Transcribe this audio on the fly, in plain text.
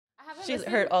She's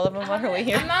heard all of them on her way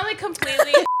here. I'm not like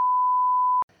completely.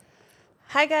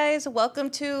 Hi guys, welcome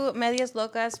to Medias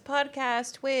Locas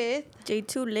podcast with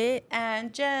J2 Lit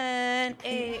and Jen.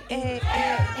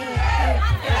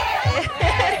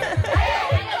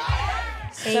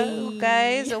 So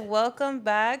guys, welcome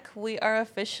back. We are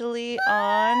officially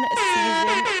on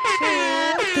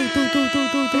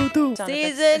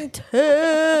Season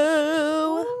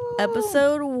 2,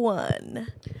 episode 1.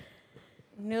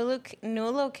 New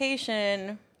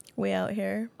location, We out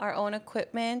here. our own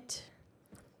equipment.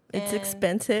 It's And-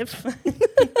 expensive.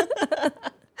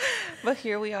 But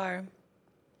here we are.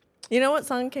 You know what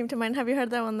song came to mind? Have you heard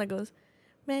that one that goes,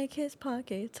 make his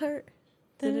pockets hurt?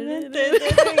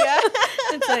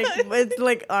 It's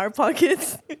like our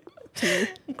pockets.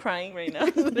 I'm crying right now.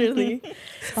 Literally.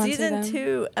 Sponsor Season them.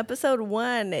 2, episode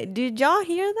 1. Did y'all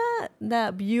hear that?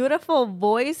 That beautiful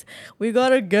voice? We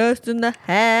got a guest in the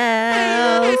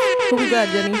house. Who we got,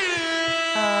 Jenny?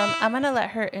 I'm going to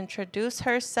let her introduce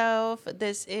herself.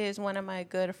 This is one of my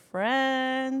good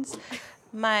friends,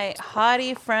 my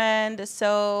hottie friend.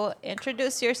 So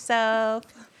introduce yourself.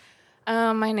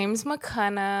 My name's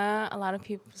Makana. A lot of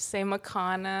people say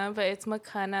Makana, but it's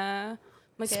Makana.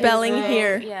 Spelling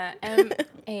here. Yeah, Makana.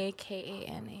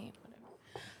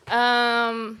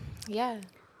 Whatever. Yeah,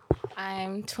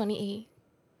 I'm 28.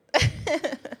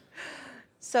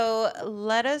 So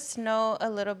let us know a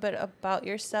little bit about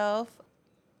yourself,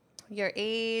 your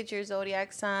age, your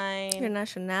zodiac sign. Your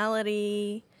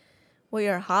nationality, what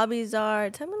your hobbies are.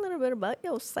 Tell me a little bit about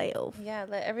yourself. Yeah,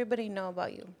 let everybody know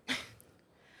about you.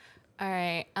 All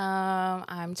right.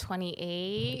 I'm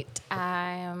 28.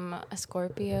 I'm a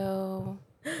Scorpio.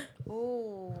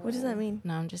 Ooh. What does that mean?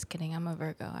 No, I'm just kidding. I'm a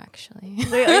Virgo, actually.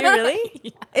 Wait, are you really?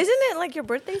 Yeah. Isn't it like your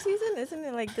birthday season? Isn't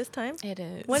it like this time? It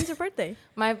is. When's your birthday?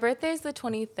 My birthday is the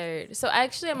 23rd. So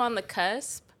actually, I'm on the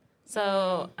cusp.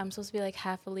 So I'm supposed to be like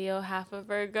half a Leo, half a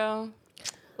Virgo.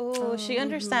 Ooh, she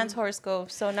understands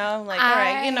horoscopes. So now I'm like, all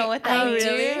right, you know what that I means.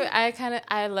 do.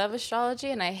 I love astrology,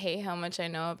 and I hate how much I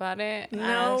know about it.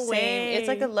 No Same. way. It's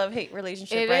like a love-hate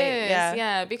relationship, It right? is,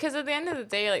 yeah. Because at the end of the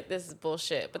day, like, this is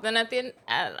bullshit. But then at the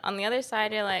end, on the other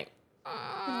side, you're like,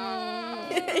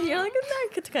 You're like, I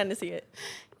could kind of see it.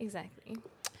 exactly.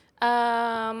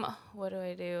 What do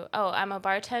I do? Oh, I'm a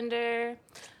bartender.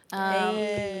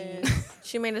 Hey.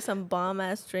 She made us some bomb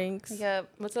ass drinks. Yep.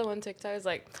 What's that one TikTok? It's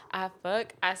like, I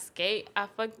fuck, I skate, I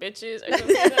fuck bitches, or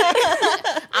something like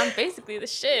that. I'm basically the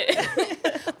shit.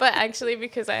 But actually,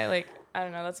 because I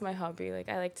don't know, that's my hobby. Like,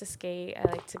 I like to skate. I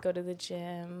like to go to the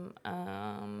gym.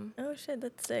 Oh shit,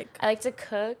 that's sick. I like to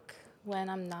cook when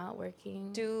I'm not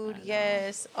working. Dude,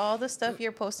 yes. All the stuff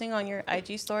you're posting on your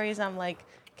IG stories, I'm like,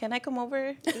 can I come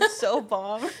over? It's so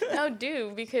bomb. No,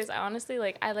 do, because I honestly,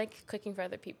 I like cooking for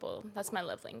other people. That's my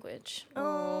love language.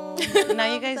 Oh, Now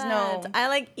you love guys that. know. I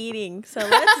like eating, so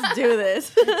let's do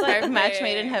this. It's like match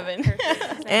made in heaven. Perfect.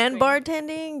 And Exactly.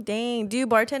 bartending, dang. Do you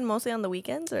bartend mostly on the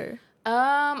weekends or?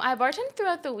 I bartend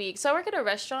throughout the week. So I work at a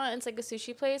restaurant. It's like a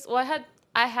sushi place. Well,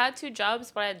 I had 2 jobs,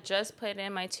 but I had just put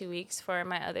in my 2 weeks for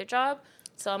my other job.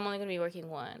 So I'm only going to be working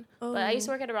 1. But I used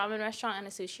to work at a ramen restaurant and a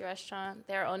sushi restaurant.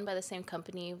 They're owned by the same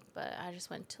company, but I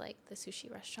just went to the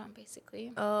sushi restaurant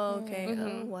basically. Oh, okay.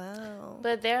 Oh, wow.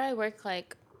 But there I work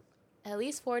at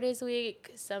least 4 days a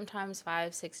week, sometimes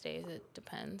 5, 6 days. It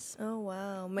depends. Oh,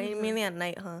 wow. Mainly at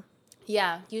night, huh?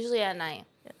 Yeah, usually at night.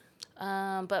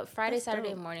 But Friday, That's Saturday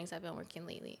dope. mornings I've been working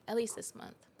lately, at least this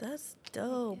month. That's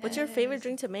dope. What's your favorite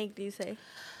drink to make, do you say?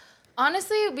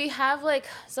 Honestly, we have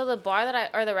so the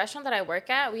the restaurant that I work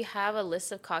at, we have a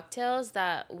list of cocktails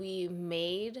that we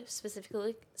made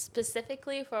specifically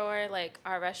for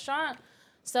our restaurant.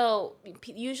 So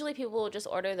usually people will just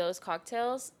order those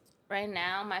cocktails. Right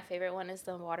now, my favorite one is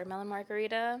the watermelon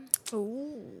margarita.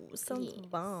 Ooh, sounds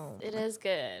bomb. It is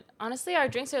good. Honestly, our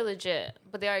drinks are legit,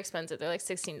 but they are expensive. They're like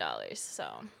 $16. So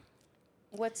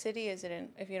What city is it in,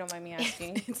 if you don't mind me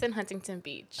asking? it's in Huntington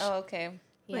Beach. Oh, okay.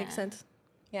 Yeah. Makes sense.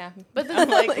 Yeah. But I'm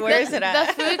like, where is it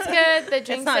at? The food's good. The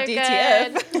drinks not are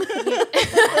DTF.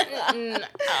 good.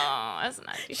 No, that's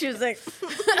not DTF. She was like,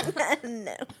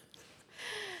 no.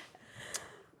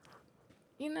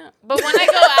 You know, but when I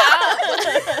go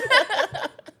out,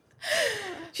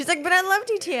 She's like, but I love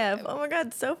DTF. Oh my God,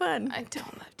 it's so fun. I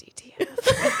don't love DTF.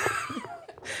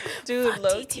 Dude, Fuck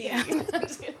low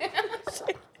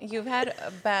DTF. You've had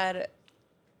bad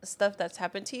stuff that's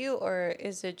happened to you, or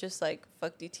is it just fuck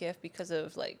DTF because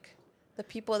of the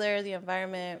people there, the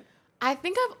environment? I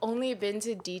think I've only been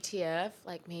to DTF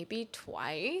maybe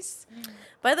twice.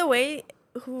 By the way,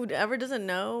 whoever doesn't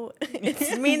know,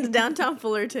 it means downtown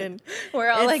Fullerton. We're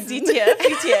all like DTF,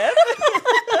 DTF.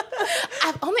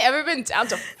 I've only ever been down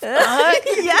to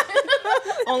Yeah.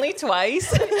 Only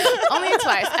twice. Only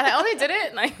twice, and I only did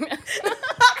it like.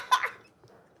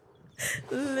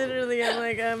 Literally, I'm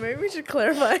like, maybe we should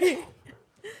clarify.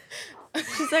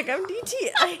 She's like, I'm DT.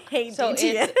 I hate So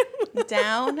DTM. it's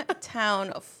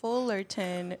downtown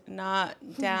Fullerton, not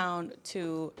down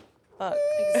to fuck.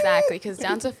 Exactly, because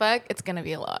down to fuck, it's gonna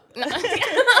be a lot. No,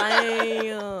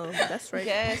 That's right.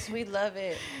 Yes, we love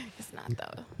it. it's not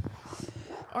though.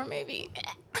 Or maybe.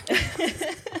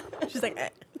 She's like,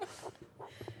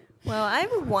 Well,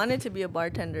 I've wanted to be a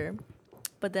bartender,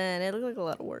 but then it looked like a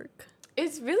lot of work.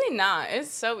 It's really not.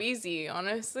 It's so easy,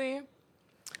 honestly.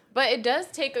 But it does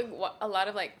take a lot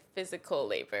of like physical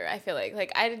labor. I feel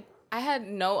like I had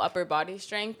no upper body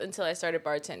strength until I started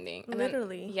bartending. And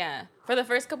Literally. Then, yeah. For the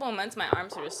first couple of months, my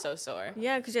arms were just so sore.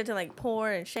 Yeah, because you had to like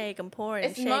pour and shake and pour and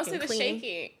It's shake mostly and the clean.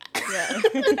 shaking.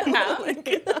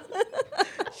 Yeah.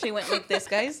 She went like this,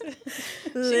 guys.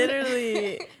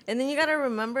 Literally. And then you got to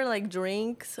remember like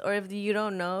drinks, or if you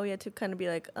don't know, you have to kind of be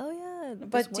like, oh yeah. this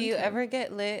But do one you time. ever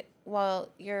get lit while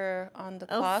you're on the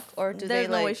clock, or do There's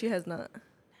they no like? way she has not.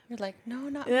 You're like, no,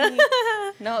 not Yeah. me.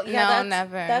 No, yeah, No, that's,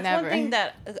 never, That's never. one thing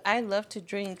that I love to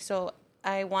drink. So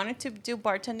I wanted to do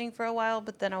bartending for a while,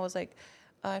 but then I was like,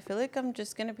 I feel like I'm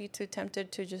just gonna be too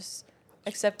tempted to just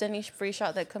accept any free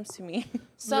shot that comes to me.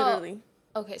 So, Literally.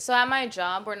 okay, so at my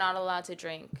job, we're not allowed to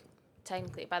drink,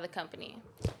 technically, by the company.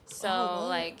 So, wow.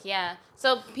 like, yeah.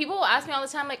 So people will ask me all the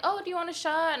time, like, oh, do you want a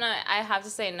shot? And I have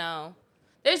to say no.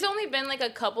 There's only been, like, a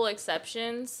couple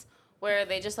exceptions where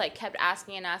they just, like, kept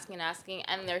asking and asking and asking,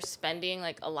 and they're spending,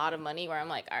 like, a lot of money where I'm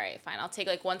like, all right, fine, I'll take,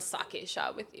 like, one sake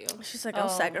shot with you. She's like, I'll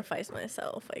Oh. sacrifice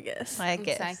myself, I guess. I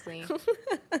guess. Exactly.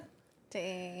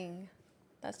 Dang,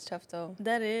 that's tough though.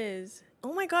 That is.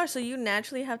 Oh my gosh, so you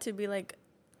naturally have to be like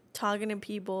talking to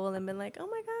people and be like, oh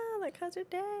my god, like, how's your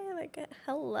day? Like,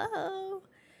 hello.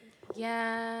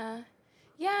 Yeah.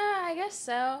 Yeah, I guess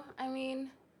so. I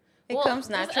mean... It comes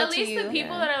natural at to least you. the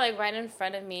people Yeah. that are like right in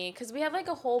front of me, because we have like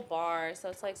a whole bar, so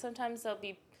it's like sometimes they'll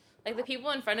be like the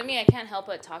people in front of me, I can't help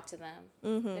but talk to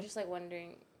them. They're just like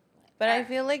wondering. But I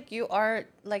feel like you are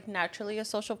like naturally a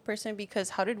social person,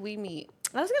 because how did we meet?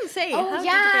 I was gonna say, how Oh did you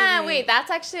yeah, guys meet? wait,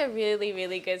 that's actually a really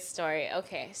really good story.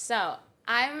 Okay, so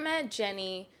I met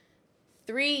Jenny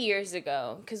 3 years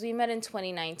ago because we met in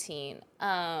 2019.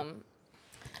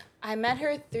 I met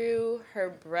her through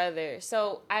her brother.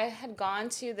 So I had gone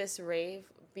to this rave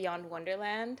Beyond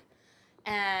Wonderland,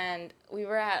 and we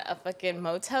were at a fucking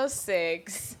Motel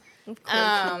 6. Of course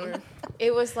you were.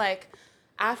 It was like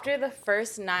after the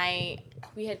first night,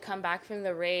 we had come back from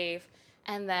the rave,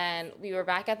 and then we were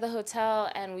back at the hotel,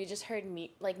 and we just heard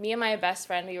me and my best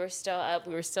friend, we were still up,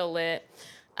 we were still lit.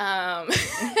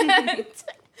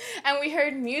 And we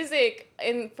heard music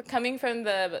coming from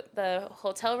the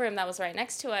hotel room that was right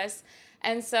next to us.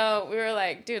 And so we were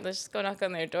like, dude, let's just go knock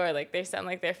on their door. Like, they sound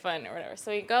like they're fun or whatever. So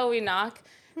we go, we knock.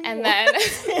 And then,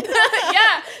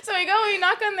 yeah. So we go, we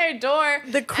knock on their door.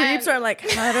 The creeps and- are like,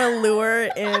 how to lure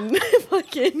in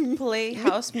fucking Play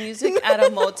house music at a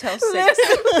Motel 6.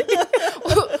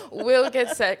 We'll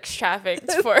get sex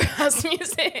trafficked for house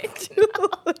music.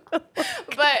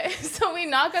 But so we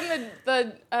knock on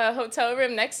the hotel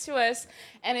room next to us,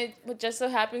 and it just so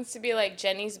happens to be like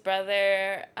Jenny's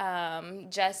brother,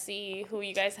 Jesse, who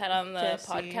you guys had on the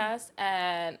Jesse. podcast,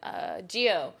 and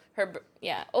Gio.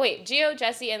 Gio,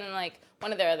 Jesse, and then like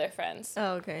one of their other friends.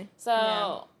 Oh, okay.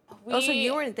 So Yeah. So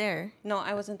you weren't there. No,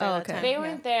 I wasn't there Oh, that okay. time. They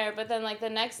weren't there, but then like the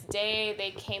next day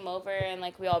they came over and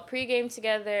like we all pregame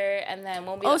together, and then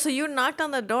when we Oh, so you knocked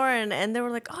on the door and they were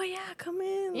like, oh yeah, come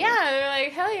in. yeah, they were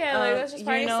like hell yeah, like let's just You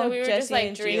party. know So we were just Jesse like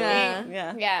and Gio. drinking.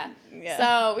 Yeah. Yeah. Yeah.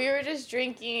 So we were just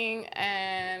drinking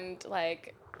and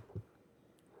like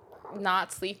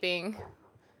not sleeping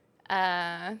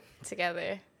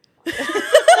together.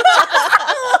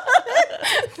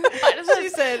 She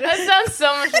said. That sounds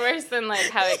so much worse than like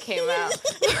how it came out.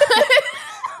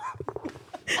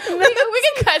 we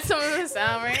can cut some of this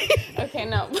out, right? Okay,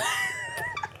 no.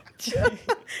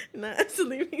 Not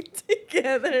sleeping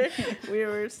together. We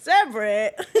were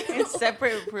separate. In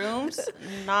separate rooms,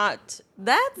 not.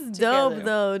 That's dope Together.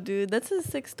 though, dude. That's a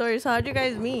sick story. So how'd you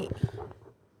guys meet?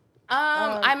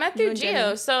 I met you through and Gio.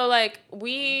 Jenny. So like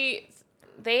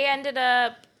they ended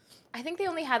up, I think they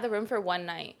only had the room for one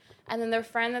night. And then their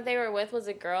friend that they were with was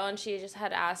a girl, and she just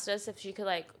had asked us if she could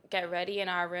like get ready in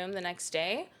our room the next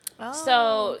day.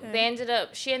 So okay.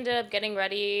 she ended up getting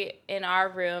ready in our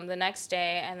room the next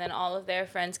day, and then all of their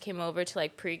friends came over to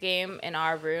like pregame in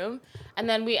our room. And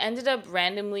then we ended up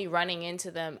randomly running into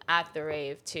them at the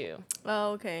rave too.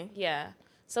 Oh, okay. Yeah.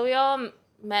 So we all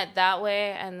met that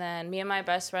way, and then me and my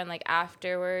best friend, like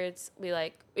afterwards, we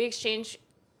exchanged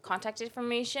contact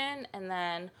information, and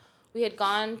then we had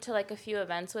gone to like a few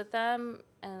events with them,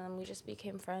 and then we just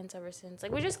became friends ever since.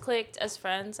 Like we just clicked as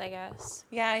friends, I guess.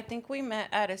 Yeah, I think we met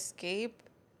at Escape,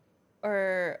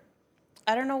 or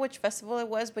I don't know which festival it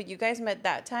was, but you guys met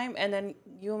that time, and then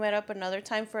you met up another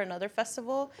time for another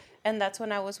festival, and that's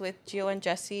when I was with Gio and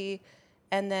Jesse,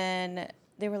 and then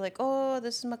they were like, "Oh,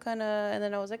 this is Makana," and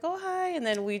then I was like, "Oh, hi," and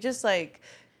then we just like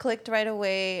clicked right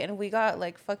away, and we got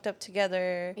like fucked up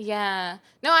together. Yeah.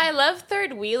 No, I love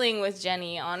third wheeling with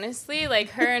Jenny, honestly, like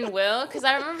her and Will, because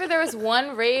I remember there was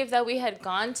one rave that we had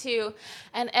gone to,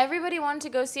 and everybody wanted to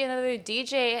go see another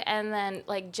DJ, and then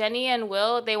like Jenny and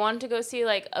Will, they wanted to go see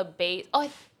like a bass. Oh,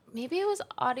 maybe it was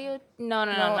audio. No,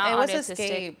 not it was audio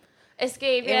Escape.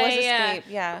 Escape, It yeah, was yeah. Escape,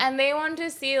 yeah. And they wanted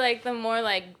to see like the more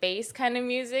like bass kind of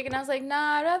music, and I was like,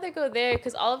 nah, I'd rather go there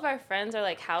because all of our friends are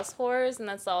like house whores, and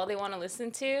that's all they want to listen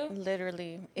to.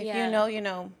 Literally, if Yeah. you know, you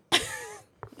know.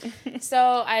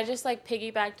 So I just like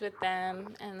piggybacked with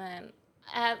them, and then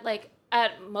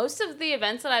at most of the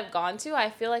events that I've gone to, I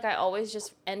feel like I always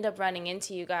just end up running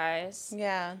into you guys.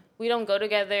 Yeah. We don't go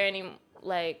together anymore.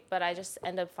 Like, but I just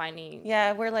end up finding.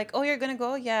 Yeah, we're like, oh, you're gonna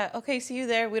go? Yeah, okay, see you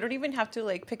there. We don't even have to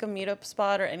like pick a meetup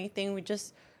spot or anything. We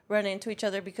just run into each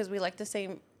other because we like the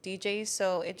same DJs,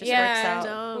 so it just works out.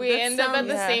 Dope. We That end up at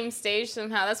the yeah. same stage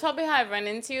somehow. That's probably how I've run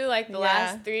into you like the Yeah.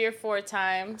 last 3 or 4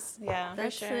 times. Yeah.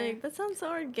 That's sure. sick. That sounds so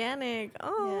organic.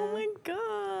 Oh Yeah. my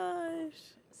gosh.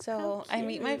 So How I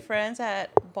meet my cute. friends at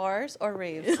bars or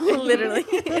raves. Literally.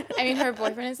 I mean, her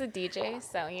boyfriend is a DJ,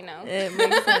 so you know, It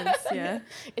makes sense. Yeah.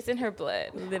 it's in her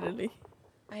blood. Literally.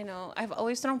 I know. I've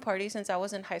always thrown parties since I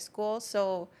was in high school,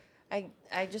 so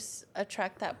I just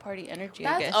attract that party energy.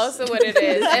 I That's guess. also what it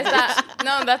is.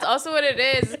 That's also what it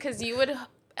is, because you would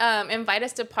invite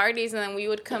us to parties, and then we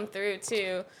would come through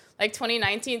too. Like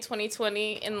 2019,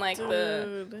 2020, in like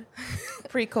the Dude.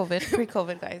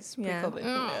 pre-COVID, guys. Yeah.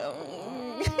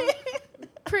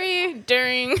 Pre-COVID.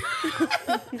 during,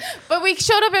 but we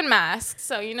showed up in masks,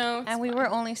 so you know. And we were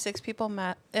only 6 people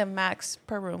max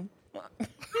per room.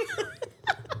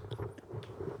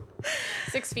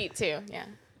 6 feet too. Yeah.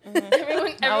 Mm-hmm. Everyone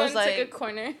was took like- a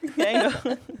corner. I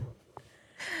know.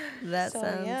 That So,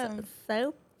 sounds yeah.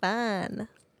 so fun.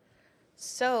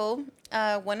 So,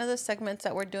 one of the segments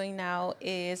that we're doing now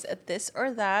is this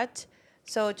or that.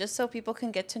 So, just so people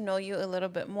can get to know you a little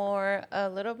bit more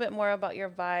about your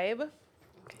vibe.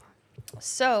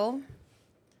 So,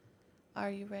 are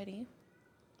you ready?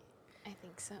 I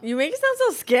think so. You make it sound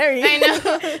so scary. I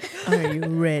know. Are you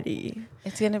ready?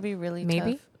 It's going to be really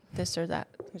Maybe. tough. This or that.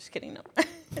 I'm just kidding. No.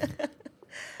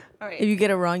 All right. If you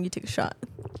get it wrong, you take a shot.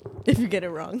 If you get it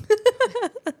wrong.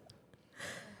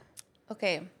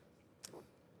 Okay.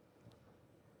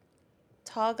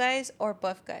 Tall guys or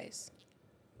buff guys?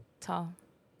 Tall.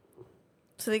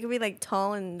 So they could be like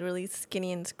tall and really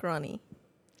skinny and scrawny.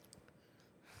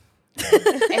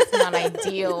 It's not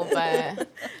ideal, but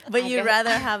But I you'd guess- rather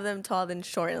have them tall than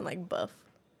short and like buff.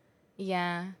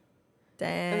 yeah.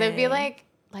 Damn. They'd be like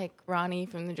Ronnie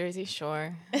from the Jersey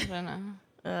Shore. I don't know.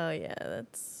 Oh yeah,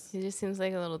 that's He just seems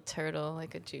like a little turtle,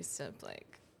 like a juice up, like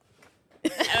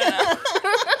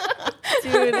I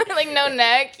dude. don't know, like no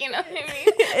neck. You know what I mean?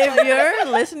 If you're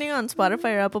listening on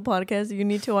Spotify or Apple Podcasts, you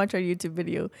need to watch our YouTube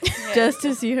video just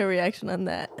to see her reaction on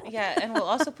that. Yeah, and we'll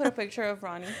also put a picture of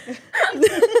Ronnie.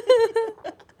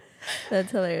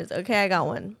 That's hilarious. Okay, I got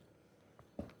one.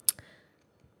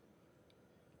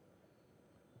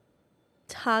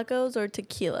 Tacos or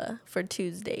tequila for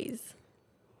Tuesdays?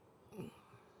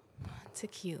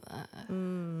 Tequila,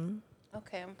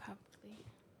 Okay. probably.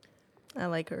 I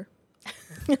like her.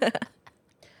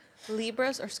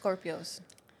 Libras or Scorpios?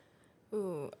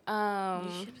 Ooh, have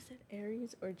said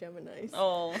Aries or Gemini.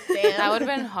 Oh, that would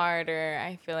have been harder,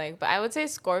 I feel like. But I would say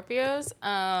Scorpios,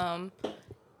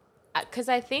 because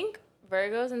I think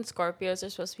Virgos and Scorpios are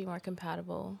supposed to be more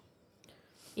compatible,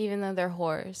 even though they're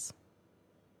whores.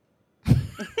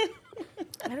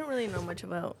 I don't really know much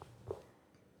about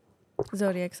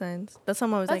zodiac signs. That's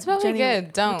something I was That's like. probably Jenny,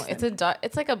 good. Don't. which It's sign?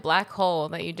 it's like a black hole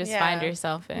that you just find Yeah.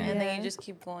 yourself in. and then Yeah. you just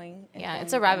keep going. and Yeah, going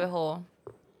it's a and rabbit going. hole.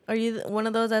 Are you one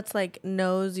of those that's like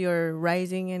knows your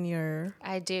rising and your?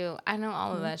 I do. I know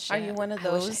all of that shit. Are you one of I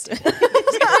wish I those? did.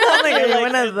 I'm like, are you like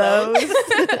one of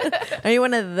those? Are you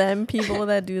one of them people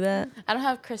that do that? I don't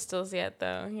have crystals yet,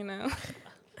 though. You know.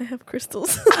 I have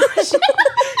crystals.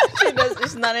 She does.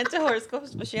 She's not into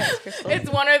horoscopes, but she has crystals. It's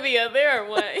one or the other, or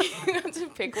what? You have to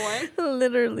pick one.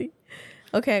 Literally.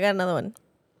 Okay, I got another one.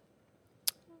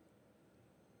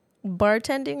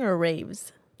 Bartending or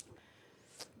raves?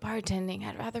 bartending.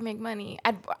 I'd rather make money.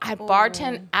 I'd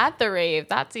bartend at the rave.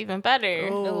 That's even better.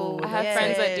 Oh, I have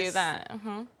friends that do yes. that.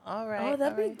 Mm-hmm. All right. Oh,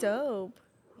 that'd all be right. dope.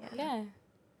 Yeah.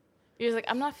 You're just like,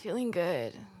 I'm not feeling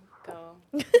good. Go.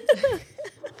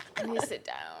 I need to sit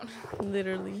down.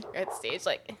 Literally. You're at stage,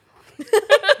 like.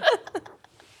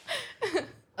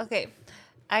 Okay.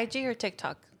 IG or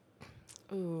TikTok?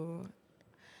 Ooh.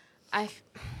 I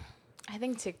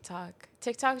think TikTok.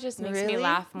 TikTok just makes me Really?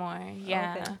 laugh more.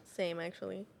 Yeah. Okay. Same,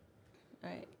 actually. All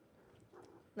right.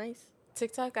 Nice.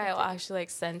 TikTok, I'll actually like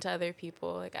send to other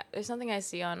people. Like, there's something I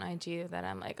see on IG that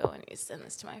I'm like, oh, I need to send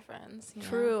this to my friends. you know?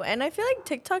 True. And I feel like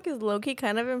TikTok is low-key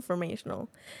kind of informational.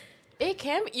 It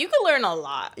can be. You can learn a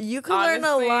lot. You can learn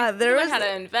a lot. There There learn was how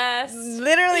to invest.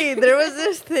 literally there was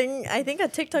this thing, I think a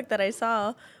TikTok that I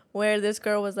saw where this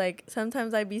girl was like,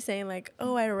 sometimes I'd be saying like,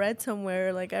 oh, I read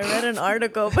somewhere, like I read an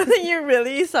article, but then you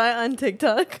really saw it on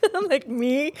TikTok. I'm like,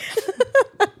 me?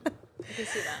 I can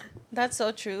see that. That's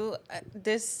so true.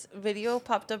 This video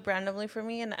popped up randomly for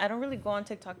me, and I don't really go on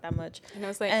TikTok that much. And it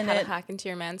was like And how to it- hack into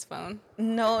your man's phone.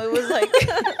 No, it was like,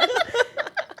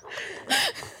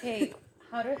 hey,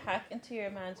 how to hack into your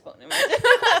man's phone. Imagine.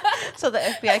 So the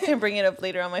FBI can bring it up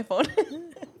later on my phone.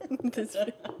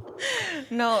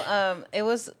 No, it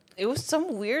was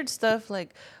some weird stuff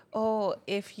like, oh,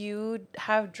 if you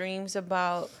have dreams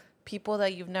about people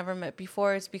that you've never met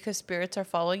before, it's because spirits are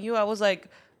following you. I was like,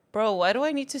 bro, why do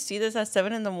I need to see this at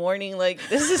 7 a.m? Like,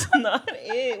 this is not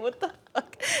it. What the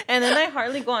fuck? And then I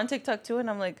hardly go on TikTok too, and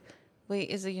I'm like, wait,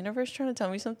 is the universe trying to tell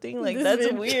me something? Like, This that's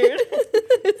bitch. weird.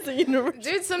 It's the universe.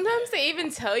 Dude, sometimes they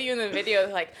even tell you in the video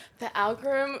like the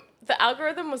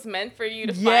algorithm was meant for you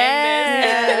to find this.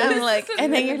 Yes. And I'm like,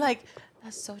 and then you're like,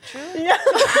 that's so true. Yeah.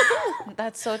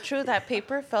 That's so true. That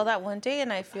paper fell that one day,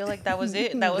 and I feel like that was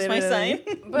it. That was my Literally.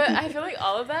 sign. But I feel like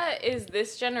all of that is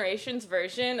this generation's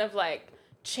version of like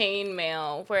chain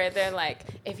mail, where they're like,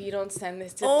 if you don't send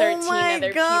this to Oh 13 my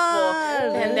other God.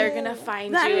 people, then they're gonna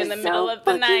find That you is in the so middle of the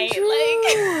fucking night. true.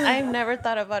 Like, I've never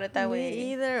thought about it that way.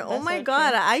 Me either. Oh That's my so God.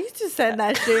 true. I used to send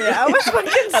that shit. I was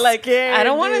fucking Like, scared. I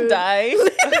don't want to dude. die.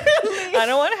 I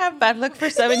don't want to have bad luck for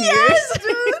 7 Yes, years.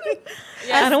 dude.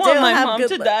 I don't want still my have mom good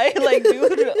to luck. die. Like,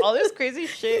 dude, all this crazy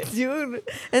shit. Dude.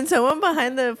 And someone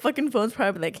behind the fucking phone's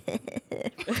probably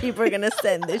like, people are going to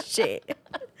send this shit.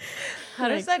 How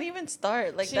does that even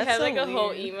start? Like, she that's had so like a whole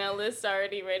weird. email list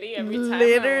already ready every time.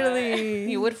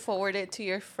 Literally. You would forward it to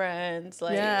your friends.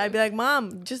 Like, Yeah, I'd be like,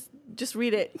 Mom, just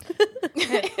read it.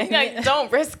 Like,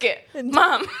 don't risk it,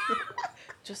 Mom.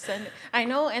 just send it. I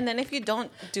know. And then if you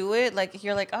don't do it, like,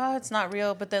 you're like, oh, it's not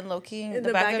real. But then low-key in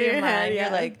the back of your mind, head, you're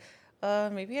yeah.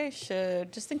 like, maybe I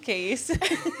should, just in case.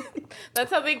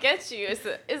 That's how they get you. Is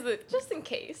the just in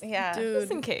case. Yeah. Dude.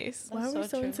 Just in case. Why are That's we so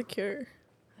so true. insecure?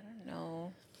 I don't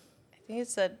know. I think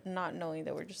it's that not knowing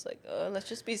that we're just like, let's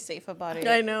just be safe about it.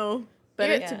 I know.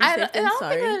 Better You're- to be I safe don't than think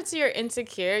sorry. that it's you're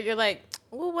insecure. You're like,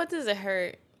 well, what does it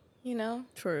hurt? You know?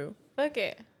 True. Fuck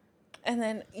it. And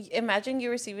then imagine you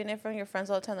receiving it from your friends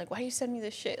all the time. Like, why you send me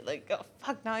this shit? Like, oh,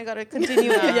 fuck, now I gotta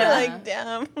continue. Yeah. Like,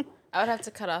 damn. I would have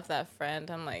to cut off that friend.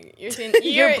 I'm like,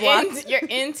 you're blocked. you're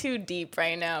in too deep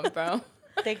right now, bro.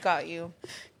 They got you.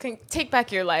 Take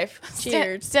back your life.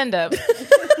 Cheers. Stand up.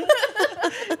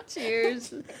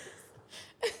 Cheers.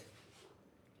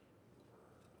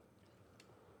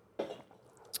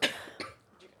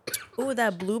 Ooh,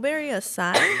 that blueberry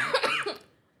acai. Are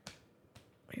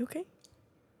you okay?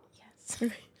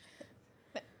 Yes.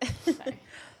 Sorry.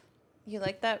 You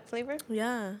like that flavor?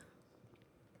 Yeah.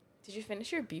 Did you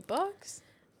finish your beatbox?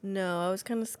 No, I was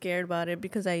kind of scared about it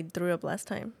because I threw up last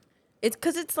time. It's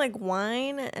because it's like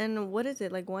wine and what is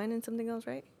it? Like wine and something else,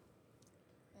 right?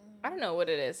 I don't know what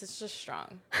it is. It's just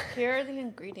strong. Here are the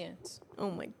ingredients.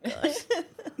 Oh my gosh.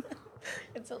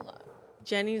 It's a lot.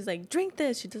 Jenny's like, drink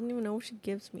this. She doesn't even know what she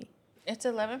gives me. It's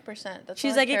 11%. That's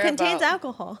She's all I like, it care contains about.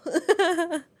 alcohol.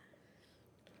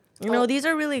 No, these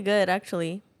are really good,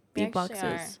 actually. They actually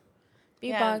Beatboxes.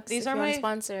 Yeah, Beatbox. these If are you want my- to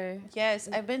sponsor Yes,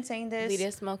 I've been saying this. Lydia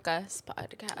Smolka's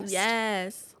podcast.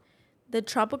 Yes. The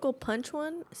tropical punch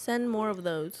one, send more of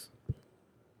those.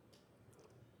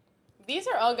 These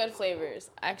are all good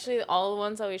flavors. Actually, all the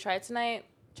ones that we tried tonight,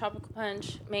 tropical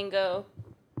punch, mango,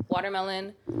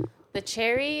 watermelon, the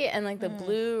cherry, and like the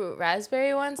blue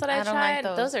raspberry ones that I I don't like tried.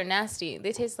 those. Those are nasty.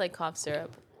 They taste like cough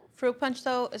syrup. Fruit punch,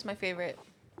 though, is my favorite.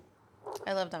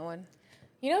 I love that one.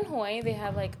 You know, in Hawaii, they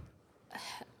have like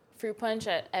fruit punch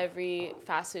at every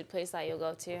fast food place that you'll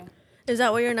go to. Is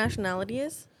that what your nationality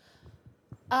is? Is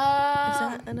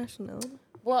that a nationality?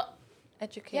 Well,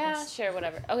 Educate yeah, us. sure,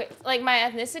 whatever. Okay, like my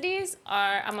ethnicities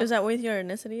are, Is that what your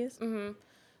ethnicity is? Mhm.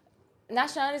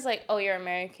 nationality is like, oh, you're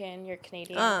American, you're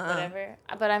Canadian, whatever.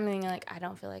 But I mean, like, I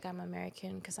don't feel like I'm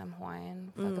American because I'm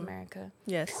Hawaiian. Fuck America.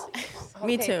 Yes.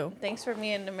 Me too. Thanks for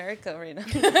me in America right now.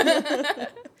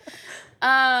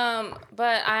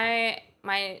 But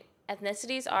my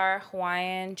ethnicities are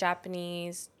Hawaiian,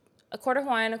 Japanese, a quarter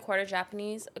Hawaiian, a quarter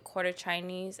Japanese, a quarter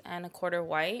Chinese, and a quarter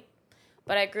white.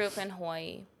 But I grew up in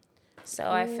Hawaii. So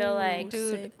I feel like...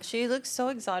 Dude, she looks so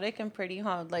exotic and pretty,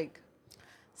 huh? Like,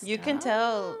 you can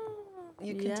tell.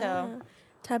 You can tell.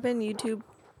 Type in YouTube.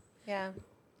 Yeah.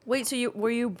 Wait, so were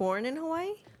you born in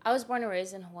Hawaii? I was born and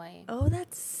raised in Hawaii. Oh,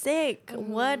 that's sick.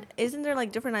 What? Isn't there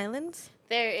like different islands?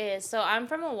 There is. So I'm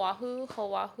from Oahu.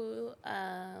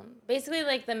 Basically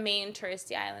like the main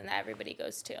touristy island that everybody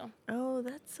goes to. Oh,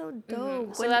 that's so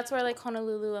dope. So that's where like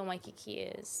Honolulu and Waikiki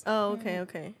is. Oh,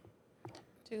 okay.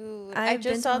 Dude, I've I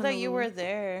just been saw to that you were Honolulu.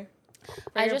 there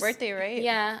for your birthday, right?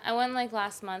 Yeah, I went like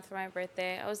last month for my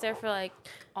birthday. I was there for like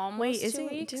almost 2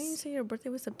 weeks. Didn't you say your birthday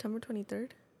was September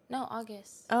 23rd? No,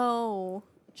 August. Oh.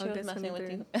 She was August messing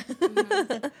 23rd.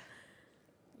 with you.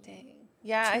 Dang.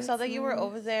 Yeah, I saw that you were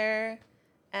over there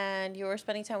and you were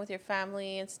spending time with your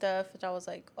family and stuff. And I was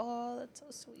like, oh, that's so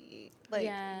sweet. Like,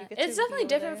 yeah, you get to it's be definitely over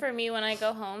different there. for me when I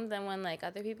go home than when like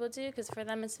other people do. Because for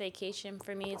them it's vacation.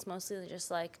 For me it's mostly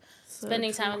just like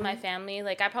spending time with my family.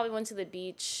 Like I probably went to the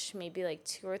beach maybe like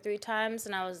 2 or 3 times,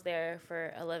 and I was there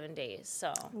for 11 days.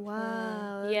 So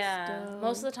Wow. That's yeah, dope.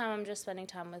 most of the time I'm just spending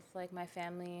time with like my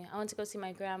family. I went to go see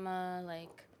my grandma,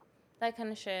 like that kind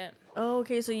of shit. Oh,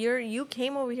 okay. So you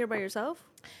came over here by yourself?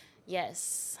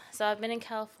 Yes. So I've been in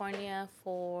California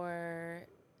for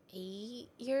 8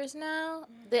 years now.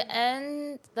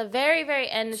 The very, very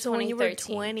end of So when 2013. you were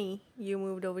 20, you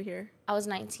moved over here. I was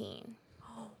 19.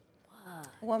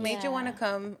 What made you want to Yeah.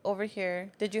 come over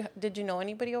here? Did you know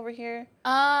anybody over here?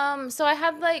 So I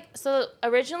had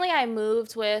originally I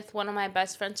moved with one of my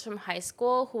best friends from high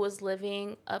school who was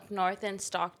living up north in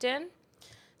Stockton.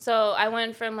 So I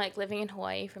went from like living in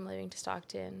Hawaii to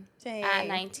Stockton Dang. at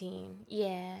 19.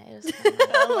 Yeah, it was fun.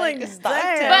 Like,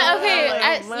 Stockton. But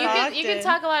okay, Like, you can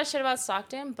talk a lot of shit about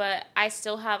Stockton, but I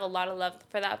still have a lot of love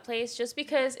for that place just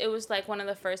because it was like one of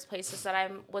the first places that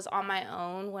I was on my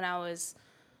own when I was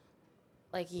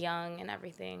like young and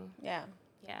everything. Yeah.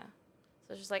 Yeah.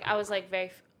 So it's just like I was like I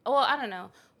don't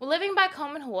know. Well, living back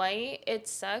home in Hawaii, it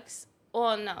sucks.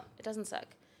 Well, no, it doesn't suck.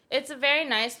 It's a very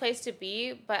nice place to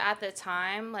be, but at the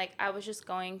time, like I was just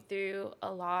going through a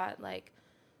lot. Like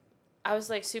I was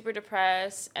like super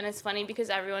depressed, and it's funny because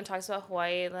everyone talks about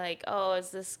Hawaii like, oh,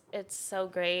 it's so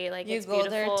great, like You it's go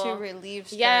beautiful. there to relieve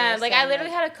stress. Yeah, like I and,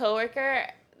 literally had a coworker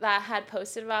that had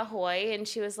posted about Hawaii, and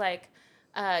she was like,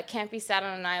 can't be sad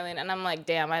on an island, and I'm like,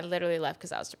 damn, I literally left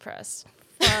because I was depressed.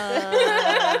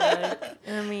 I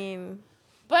mean,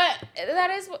 But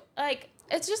that is like,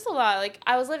 it's just a lot. Like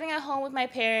I was living at home with my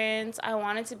parents. I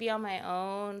wanted to be on my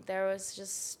own. There was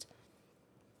just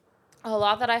a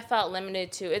lot that I felt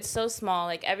limited to. It's so small.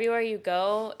 Like everywhere you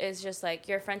go is just like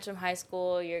your friends from high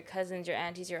school, your cousins, your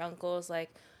aunties, your uncles. Like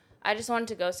I just wanted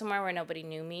to go somewhere where nobody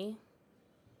knew me.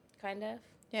 Kind of.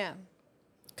 Yeah.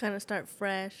 kind of start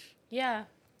fresh. Yeah.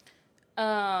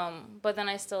 But then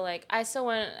I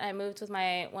moved with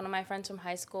one of my friends from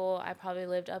high school. I probably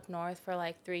lived up north for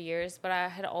like 3 years, but I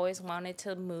had always wanted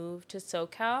to move to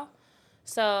SoCal.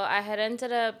 So I had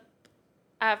ended up,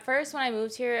 at first when I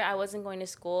moved here, I wasn't going to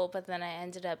school, but then I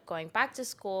ended up going back to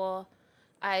school.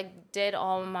 I did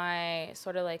all my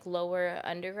sort of like lower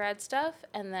undergrad stuff,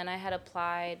 and then I had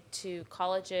applied to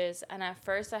colleges, and at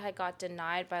first I had got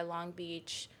denied by Long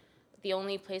Beach. The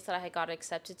only place that I had got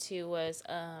accepted to was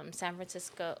San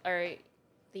Francisco, or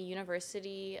the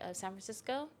University of San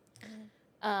Francisco.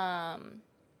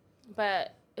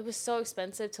 But it was so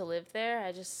expensive to live there.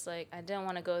 I didn't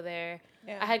want to go there.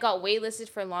 Yeah. I had got waitlisted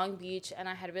for Long Beach, and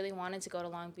I had really wanted to go to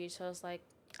Long Beach. So I was like,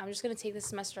 I'm just going to take this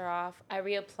semester off. I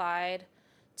reapplied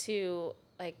to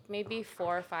like maybe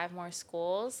 4 or 5 more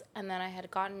schools. And then I had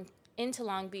gotten into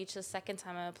Long Beach the second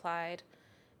time I applied.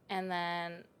 And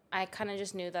then I kind of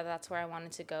just knew that that's where I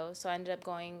wanted to go. So I ended up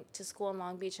going to school in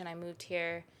Long Beach, and I moved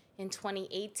here in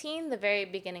 2018, the very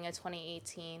beginning of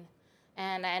 2018.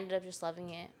 And I ended up just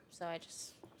loving it. So I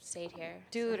just stayed here.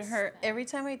 Dude, every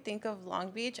time I think of Long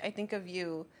Beach, I think of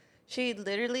you. She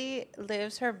literally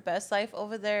lives her best life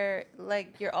over there.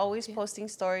 Like, you're always posting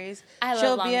stories.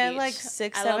 She'll Long be at Beach. like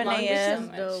 6, I love 7 Long Beach so a.m.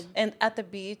 much. and at the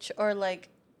beach, or like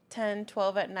 10,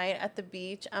 12 at night at the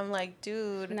beach. I'm like,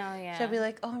 dude. No, yeah. She'll be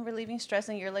like, oh, I'm relieving stress,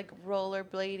 and you're like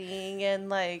rollerblading and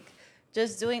like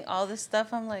just doing all this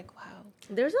stuff. I'm like, wow.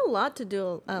 There's a lot to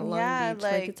do at Long Yeah, Beach.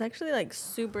 Like, it's actually like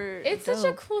super. It's dope.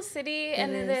 such a cool city,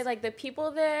 and is. like the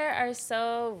people there are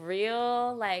so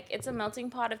real. Like it's a melting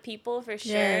pot of people for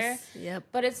sure. Yes. Yep.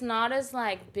 But it's not as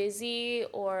like busy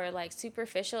or like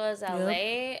superficial as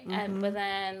LA, and but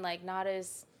then like not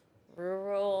as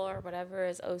rural or whatever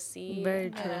as OC. Very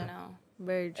true. I don't know.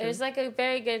 Very true. It's like a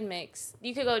very good mix.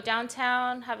 You could go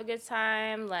downtown, have a good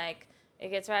time, like it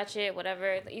gets ratchet,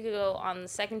 whatever. You could go on the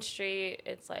 2nd Street.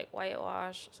 It's like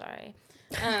whitewash. Sorry.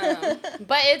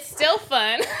 But it's still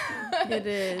fun. It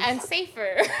is. And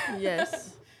safer.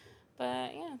 Yes.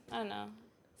 But yeah, I don't know.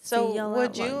 So y'all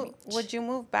would at Long you Beach. would you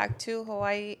move back to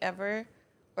Hawaii ever,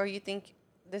 or you think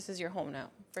this is your home now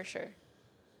for sure?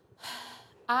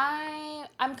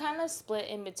 I'm kind of split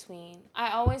in between.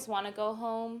 I always want to go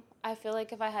home. I feel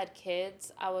like if I had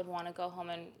kids, I would want to go home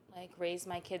and like raise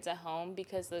my kids at home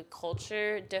because the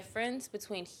culture difference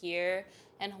between here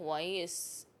and Hawaii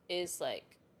is like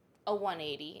a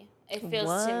 180. It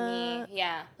feels to me,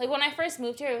 yeah. Like when I first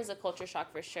moved here, it was a culture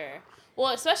shock for sure.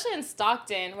 Well, especially in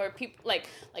Stockton, where people like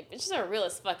bitches are real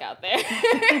as fuck out there.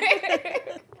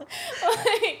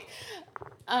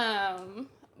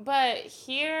 But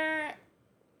here,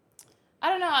 I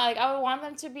don't know. Like I would want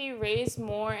them to be raised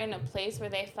more in a place where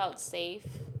they felt safe.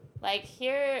 Like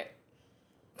here,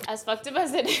 as fucked up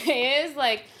as it is,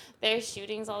 like there's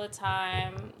shootings all the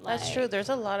time. That's like, true. There's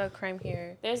a lot of crime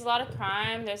here. There's a lot of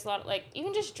crime. There's a lot of, like,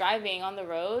 even just driving on the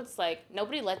roads, like,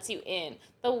 nobody lets you in.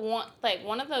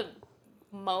 One of the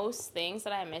most things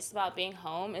that I miss about being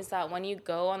home is that when you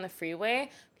go on the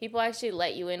freeway, people actually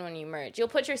let you in when you merge. You'll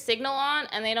put your signal on,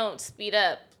 and they don't speed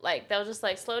up. Like, they'll just,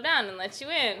 like, slow down and let you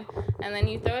in. And then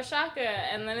you throw a shaka,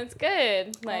 and then it's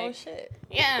good. Like, Oh, shit.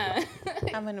 yeah.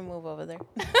 I'm going to move over there.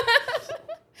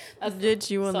 Bitch,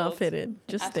 you will not sold. fit in.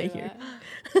 Just After stay here.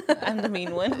 I'm the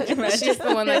mean one. She's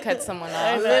the one that cut someone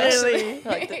off. Literally.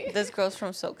 Like, this girl's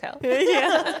from SoCal.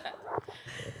 Yeah.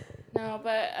 No,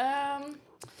 but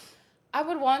I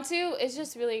would want to. It's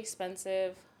just really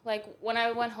expensive. Like when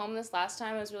I went home this last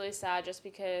time, it was really sad just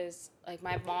because like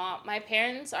my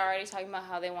parents are already talking about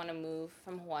how they want to move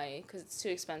from Hawaii because it's too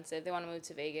expensive. They want to move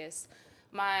to Vegas.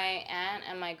 My aunt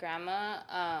and my grandma,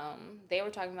 they were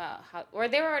talking about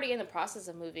they were already in the process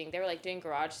of moving. They were like doing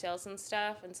garage sales and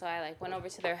stuff, and so I like went over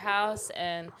to their house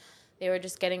and they were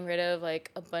just getting rid of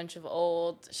like a bunch of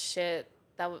old shit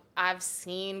that I've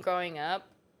seen growing up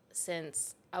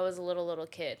since I was a little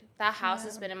kid. That house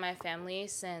has been in my family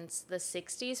since the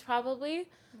 60s probably.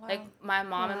 Wow. Like my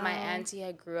mom and my auntie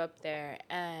had grew up there,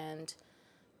 and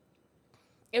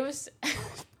it was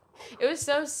it was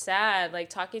so sad like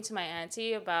talking to my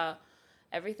auntie about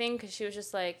everything because she was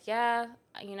just like, yeah,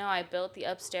 you know, I built the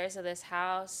upstairs of this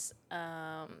house.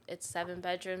 It's 7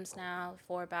 bedrooms now,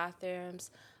 4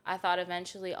 bathrooms. I thought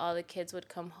eventually all the kids would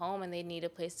come home and they'd need a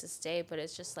place to stay, but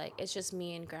it's just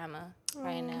me and grandma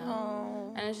right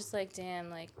now. And it's just like, damn,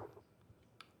 like,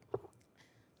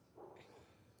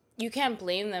 you can't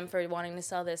blame them for wanting to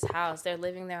sell this house. They're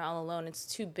living there all alone. It's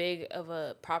too big of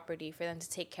a property for them to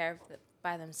take care of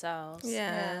by themselves.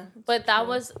 Yeah. But that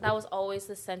was always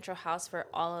the central house for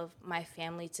all of my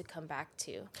family to come back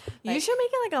to. You should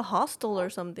make it like a hostel or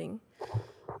something.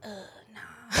 Nah.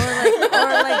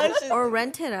 or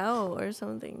rent it out or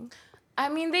something. I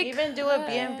mean, they even do a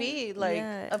B&B. Like,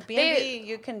 a B&B,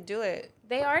 you can do it.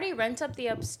 They already rent up the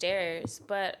upstairs,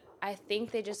 but I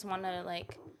think they just want to,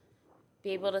 like,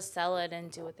 be able to sell it and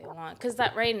do what they want. Because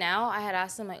that right now, I had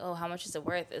asked them, like, oh, how much is it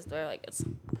worth? They're like,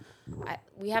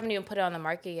 we haven't even put it on the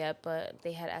market yet, but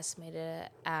they had estimated it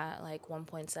at, like,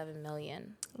 $1.7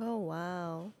 million. Oh,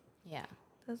 wow. Yeah.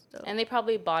 That's dope. And they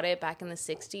probably bought it back in the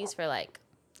 60s for, like,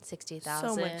 60,000.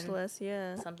 So much less,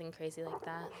 yeah. Something crazy like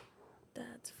that.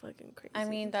 That's fucking crazy. I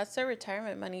mean, that's their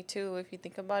retirement money, too, if you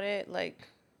think about it. Like,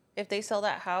 if they sell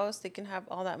that house, they can have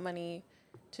all that money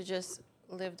to just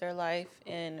live their life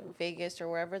in Vegas or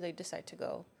wherever they decide to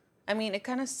go. I mean, it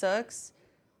kind of sucks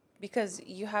because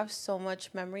you have so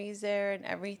much memories there and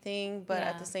everything, but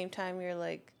at the same time, you're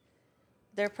like,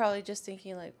 they're probably just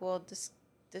thinking, like, well, this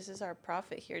is our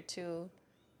profit here, too.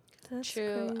 That's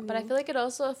true. crazy. But I feel like it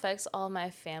also affects all my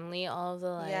family, all of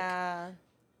the, like... Yeah.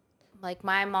 Like,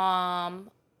 my mom,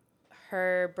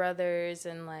 her brothers,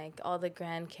 and, like, all the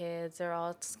grandkids are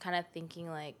all just kind of thinking,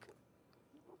 like,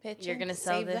 Pitching, you're going to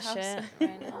sell this shit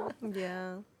right now.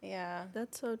 Yeah. Yeah.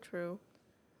 That's so true.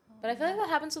 But I feel like that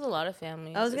happens with a lot of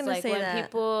families. I was going to like say when that.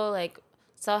 people, like,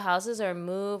 sell houses or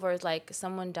move or, like,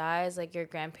 someone dies, like, your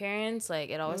grandparents,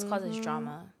 like, it always causes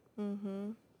drama.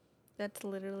 Mm-hmm. That's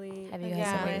literally Have you guys guys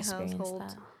ever ever experienced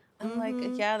experienced that? I'm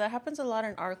like, yeah, that happens a lot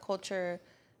in our culture,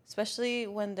 especially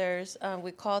when there's,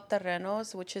 we call it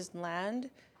terrenos, which is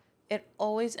land. it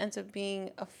always ends up being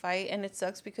a fight, and it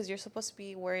sucks because you're supposed to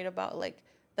be worried about like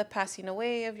the passing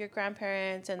away of your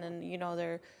grandparents, and then you know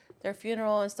their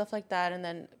funeral and stuff like that, and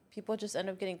then people just end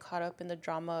up getting caught up in the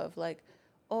drama of like,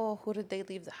 oh, who did they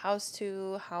leave the house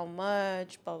to, how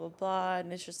much, blah blah blah,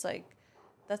 and it's just like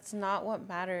that's not what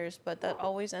matters, but that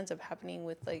always ends up happening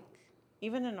with like,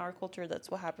 even in our culture, that's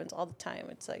what happens all the time.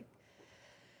 It's like,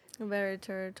 Very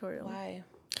territorial. why?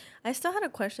 I still had a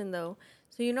question though.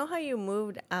 So you know how you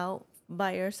moved out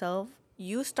by yourself?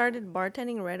 You started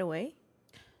bartending right away?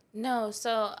 No,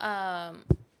 so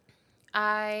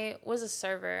I was a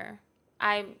server.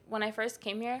 When I first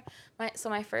came here,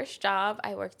 my first job,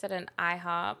 I worked at an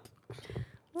IHOP.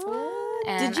 What?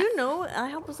 And Did you know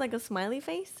IHOP was like a smiley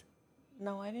face?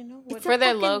 No, I didn't know. It's for a their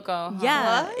fucking- logo. Huh?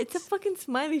 Yeah, What? it's a fucking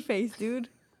smiley face, dude.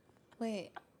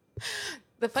 Wait.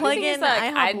 The Plug funny thing is in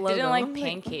that IHOP I logo. didn't like I'm like-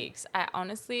 pancakes. I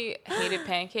honestly hated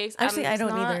pancakes. Actually, I It's don't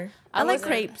not- either. I like wasn't-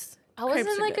 crepes. I wasn't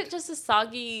Crepes are like good. just a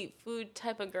soggy food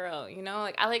type of girl, you know?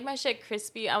 Like I like my shit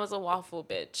crispy. I was a waffle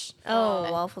bitch.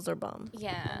 Oh, waffles are bomb.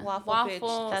 Yeah, Waffle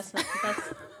bitch. That's not. That's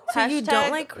So you don't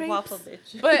hashtag like crepes? Waffle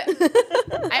bitch. But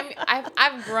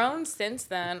I've grown since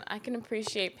then. I can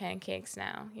appreciate pancakes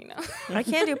now, you know. I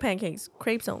can't do pancakes.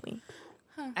 Crepes only.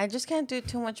 I just can't do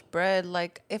too much bread.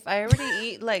 Like if I already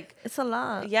eat like It's a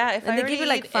lot. yeah, if And I they already give you,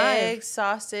 like, eat 5. eggs,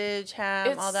 sausage, ham,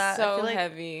 It's all that, I so feel like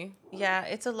heavy. yeah,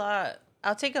 it's a lot.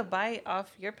 I'll take a bite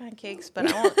off your pancakes,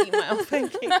 but I won't eat my own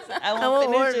pancakes. I won't,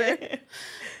 won't finish order. it.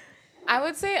 I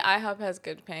would say IHOP has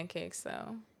good pancakes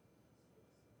though.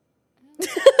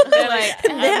 They're like They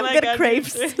have my good God,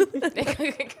 crepes. they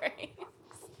cook it great.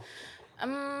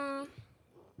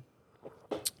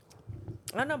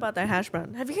 I don't know about their hash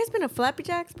brown. Have you guys been to Flappy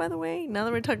Jacks, by the way? Now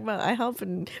that we're talking about IHOP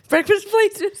and breakfast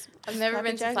places. I've never Flappy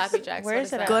been to Jacks? Flappy Jacks. Where What is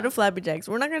it that? at? Go to Flappy Jacks.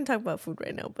 We're not going to talk about food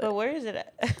right now, But but where is it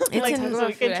at? It's like, in- so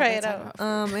we can food try after it talk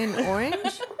out. about in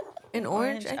Orange. In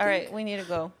Orange, I think. All right, we need to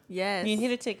go. Yes. You need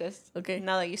to take us. Okay.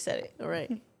 Now that you said it. All right.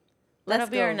 That'll Let's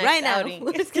be go our next right now.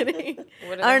 outing. Just kidding.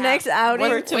 What do Our they next have? outing.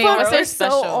 What's- Fuck, wait, what's their they're so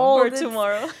special? old. For It's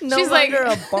tomorrow. No She's like- longer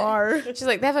a bar. She's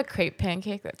like, they have a crepe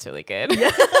pancake that's really good.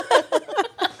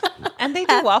 And they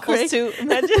do waffles Craig. too.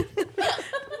 Imagine.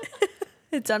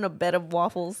 It's on a bed of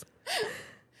waffles.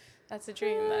 That's a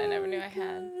dream that I never knew I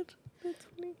had. That's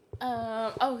funny.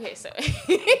 Okay,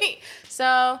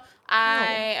 so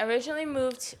I originally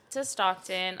moved to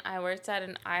Stockton. I worked at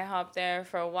an IHOP there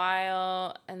for a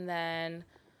while, and then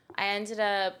I ended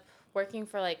up working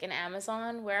for like an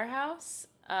Amazon warehouse.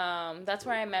 That's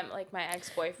where I met like my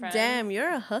ex-boyfriend. Damn, you're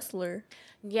a hustler.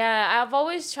 Yeah, I've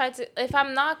always tried to. If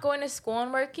I'm not going to school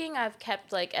and working, I've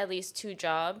kept like at least 2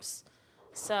 jobs.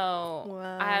 So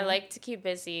Wow. I like to keep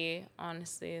busy.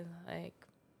 Honestly, like.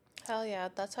 Hell yeah,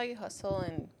 that's how you hustle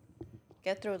and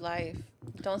get through life.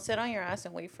 Don't sit on your ass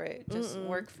and wait for it. Just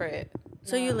work for it.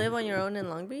 So you live on your own in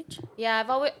Long Beach? Yeah,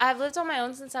 I've lived on my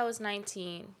own since I was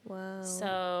 19. Wow.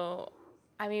 So,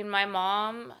 I mean, my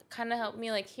mom kind of helped me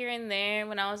like here and there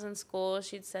when I was in school.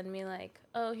 She'd send me like,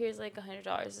 oh, here's like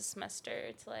 $100 a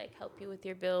semester to like help you with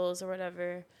your bills or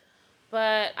whatever.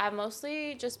 But I've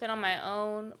mostly just been on my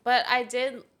own. But I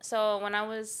did, so when I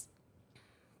was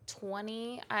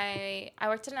 20, I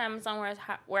worked at an Amazon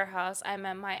warehouse. I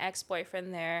met my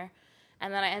ex-boyfriend there.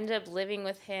 And then I ended up living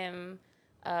with him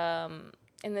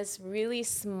in this really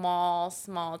small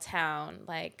town,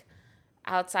 like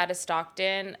outside of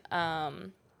Stockton.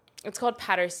 It's called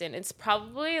Patterson. It's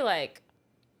probably like,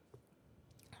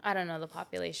 I don't know the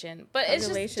population, but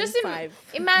Population it's just 5.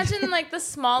 Imagine like the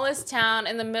smallest town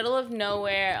in the middle of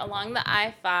nowhere along the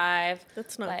I-5.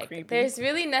 That's not Like creepy. there's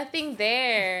really nothing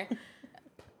there.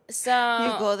 So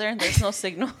You go there and there's no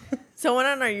signal. Someone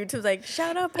on our YouTube's like,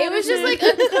 shout out it was just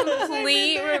Patterson." like a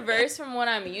complete reverse from what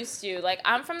I'm used to. Like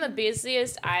I'm from the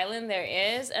busiest island there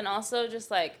is, and also just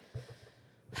like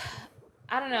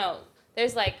I don't know.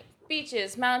 There's like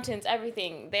beaches, mountains,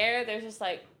 everything. There's just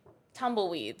like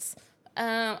tumbleweeds.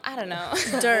 I don't know.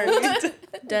 Dirt,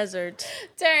 desert,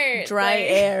 Dirt, dry like,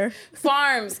 air.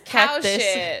 farms, cow Cactus.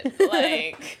 shit,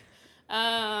 like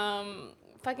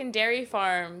fucking dairy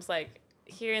farms, like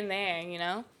here and there, you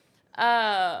know.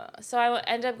 So I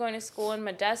ended up going to school in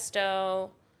Modesto,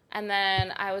 and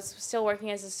then I was still working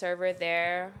as a server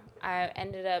there. I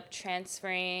ended up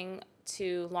transferring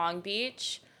to Long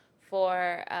Beach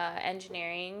for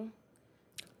engineering.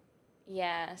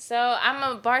 Yeah, so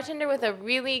I'm a bartender with a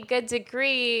really good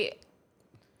degree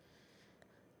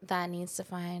that needs to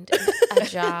find a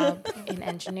job in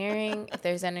engineering. If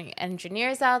there's any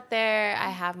engineers out there, I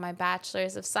have my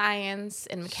bachelor's of science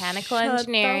in mechanical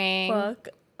engineering. Shut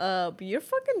the fuck up. You're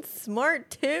fucking smart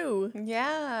too.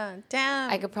 Yeah, damn.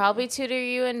 I could probably tutor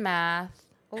you in math.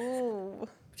 Ooh.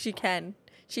 She can.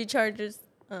 She charges.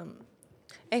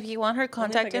 If you want her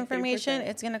contact get information, 3%.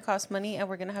 it's gonna cost money, and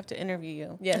we're gonna have to interview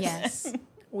you. Yes. Yes.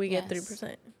 We get Yes.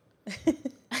 3%.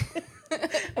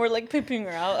 We're like pimping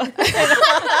her out.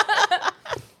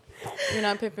 You're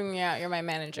not pimping me out. You're my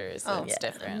manager, so it's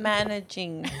different.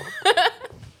 Managing.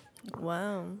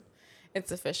 Wow.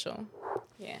 It's official.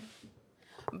 Yeah.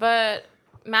 But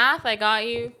math, I got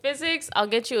you. Physics, I'll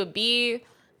get you a B.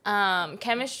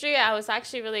 Chemistry, I was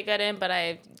actually really good in, but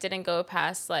I didn't go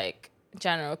past like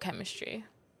general chemistry.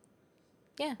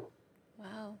 Yeah.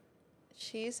 Wow.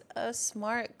 She's a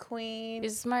smart queen.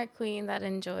 She's a smart queen that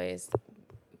enjoys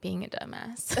being a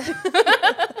dumbass.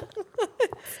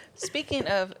 Speaking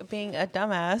of being a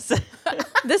dumbass,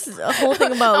 This is a whole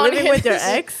thing about living with your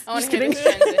ex. I want Just to hear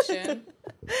kidding. this transition.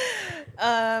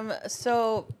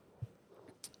 so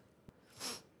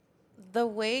the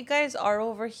way guys are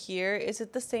over here, is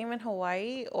it the same in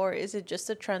Hawaii or is it just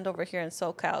a trend over here in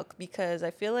SoCal? Because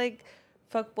I feel like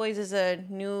fuckboys is a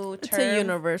new term. It's a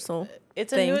universal.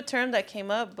 It's thing. a new term that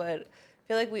came up, but I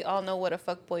feel like we all know what a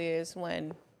fuckboy is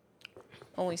when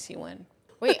we see one.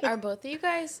 Wait, are both of you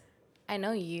guys? I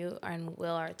know you and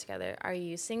Will are together. Are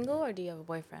you single or do you have a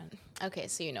boyfriend? Okay,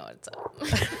 so you know what's up.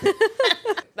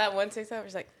 That one TikTok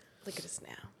was like, look at us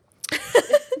now.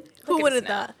 Who at would us have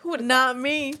now. thought? Who would've Not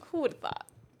me. Who would have thought?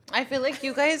 I feel like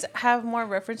you guys have more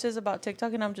references about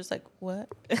TikTok, and I'm just like, what?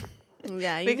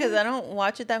 Yeah. Because I don't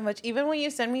watch it that much. Even when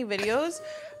you send me videos,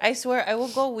 I swear I will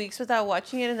go weeks without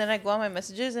watching it, and then I go on my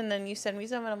messages, and then you send me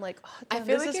some, and I'm like, oh, damn, I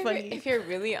feel this like is funny. if you're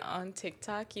really on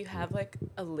TikTok, you have like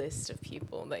a list of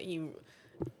people that you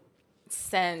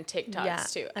send TikToks yeah.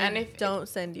 to. And And if don't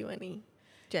send you any,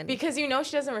 Jenny. because you know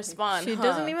she doesn't respond. she huh?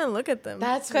 doesn't even look at them.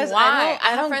 That's 'Cause why I I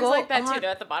have don't friends go like that on- too. They're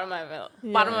at the bottom of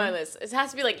my list. It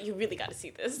has to be like you really got to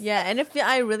see this. Yeah, and if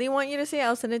I really want you to see it,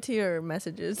 I'll send it to your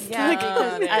messages. Yeah,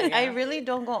 because there you I go. really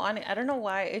don't go on it. I don't know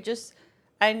why. It just,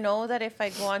 I know that if I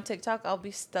go on TikTok, I'll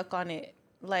be stuck on it.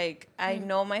 Like, I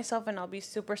know myself and I'll be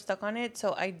super stuck on it.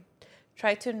 So I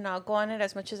try to not go on it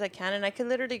as much as I can. And I could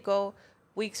literally go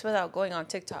weeks without going on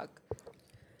TikTok.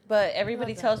 But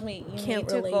everybody tells me you Can't need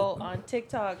to relate. go on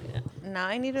TikTok. Now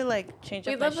I need to, like, change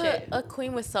We up my love shit. a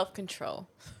queen with self control.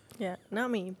 Yeah,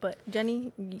 not me, but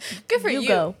Jenny. Good for you.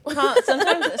 Go.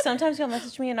 Sometimes he'll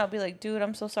message me and I'll be like, dude,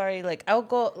 I'm so sorry. Like, I'll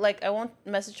go, like, I won't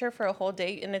message her for a whole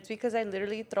day. And it's because I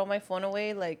literally throw my phone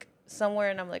away, like, somewhere.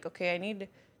 And I'm like, okay, I need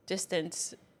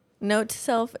distance. Note to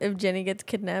self: if Jenny gets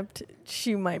kidnapped,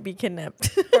 she might be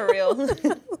kidnapped. For real.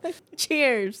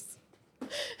 Cheers.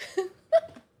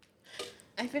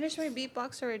 I finished my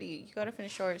beatbox already. You gotta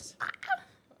finish yours.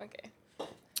 Okay.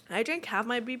 I drank half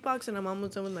my beatbox and I'm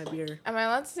almost done with my beer. Am I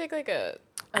allowed to take like a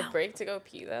break to go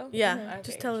pee though? Yeah, Okay,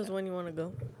 just tell us when you want to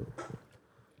go.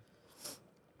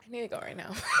 I need to go right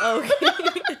now. Okay.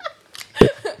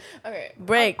 Okay.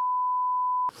 Break.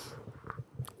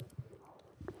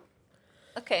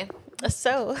 Okay.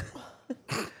 So,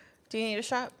 do you need a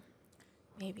shot?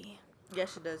 Maybe.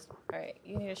 Yes, she does. All right,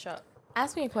 you need a shot.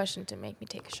 Ask me a question to make me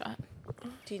take a shot.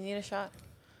 Do you need a shot?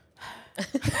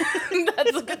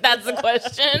 That's the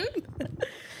question.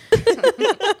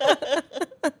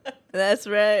 That's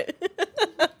right.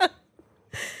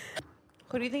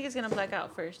 Who do you think is gonna black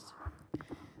out first?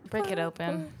 Break it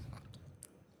open.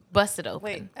 Bust it open.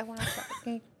 Wait, I want a shot.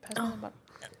 Can you pass me the bottle?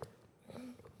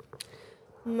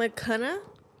 McKenna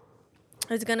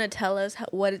is gonna tell us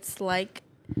what it's like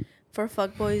for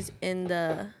fuckboys in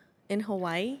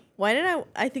Hawaii. Why did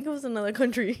I think it was another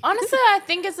country? Honestly, I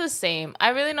think it's the same. I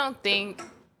really don't think.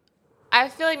 I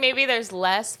feel like maybe there's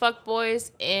less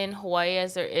fuckboys in Hawaii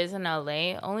as there is in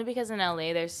LA. Only because in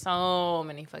LA there's so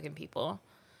many fucking people.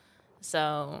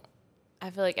 So I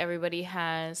feel like everybody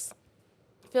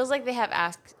feels like they have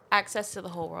access to the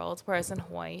whole world. Whereas in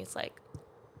Hawaii, it's like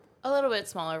a little bit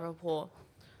smaller of a pool.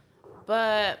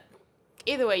 But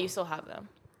either way, you still have them.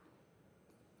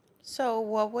 So,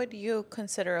 what would you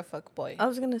consider a fuckboy? I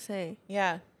was gonna say.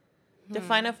 Yeah.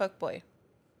 Define a fuckboy.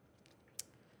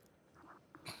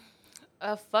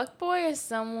 A fuckboy is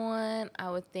someone I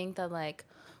would think that like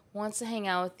wants to hang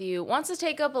out with you, wants to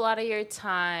take up a lot of your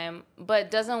time,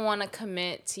 but doesn't want to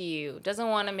commit to you, doesn't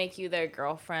want to make you their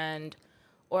girlfriend,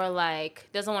 or like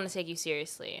doesn't want to take you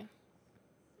seriously.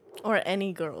 Or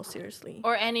any girl, seriously.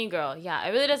 Or any girl, yeah.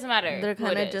 It really doesn't matter. They're who it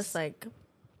kind of is. just like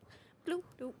bloop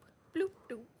doop bloop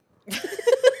doop.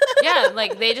 yeah,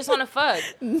 like they just want to fuck.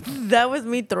 That was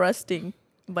me thrusting,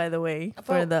 by the way,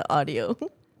 for But- the audio.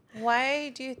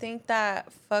 Why do you think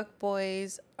that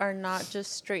fuckboys are not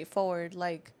just straightforward?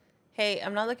 Like, hey,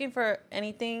 I'm not looking for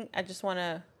anything. I just want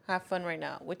to have fun right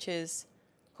now, which is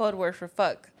code word for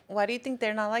fuck. Why do you think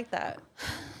they're not like that?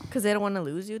 Because they don't want to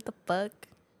lose you. What the fuck?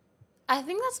 I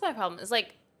think that's my problem. It's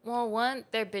like, well, one,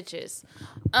 they're bitches.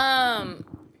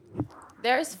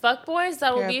 There's fuckboys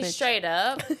that will You're a be bitch. straight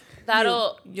up.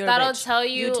 That'll You're a that'll bitch. tell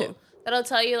You you too. that'll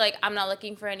tell you like I'm not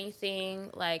looking for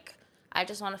anything. Like I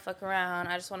just want to fuck around.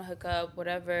 I just want to hook up,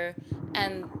 whatever.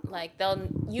 And like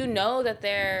that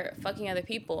they're fucking other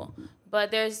people.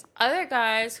 But there's other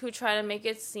guys who try to make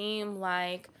it seem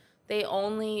like they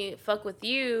only fuck with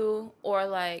you or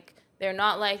like they're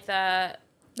not like that.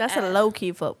 That's a low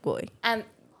key fuck boy. And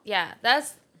yeah,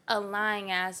 that's a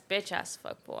lying ass bitch ass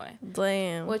fuck boy.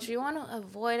 Damn. Which you want to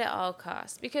avoid at all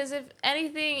costs. Because if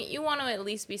anything, you want to at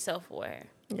least be self aware.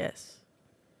 Yes.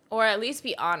 Or at least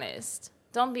be honest.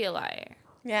 Don't be a liar.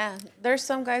 Yeah, there's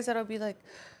some guys that'll be like,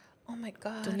 oh my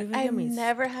God, Don't even I've get me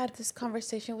never had this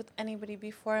conversation with anybody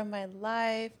before in my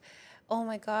life. Oh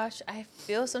my gosh, I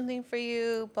feel something for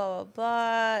you, blah, blah,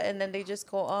 blah. And then they just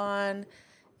go on.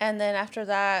 And then after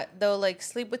that, they'll like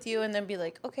sleep with you and then be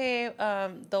like, okay,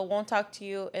 they won't talk to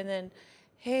you. And then,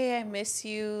 hey, I miss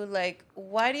you. Like,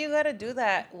 why do you got to do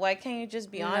that? Why can't you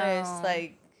just be honest? No.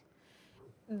 Like,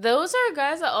 Those are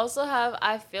guys that also have,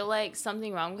 I feel like,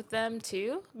 something wrong with them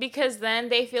too. Because then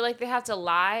they feel like they have to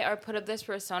lie or put up this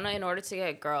persona in order to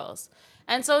get girls.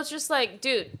 And so it's just like,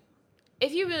 dude,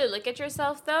 if you really look at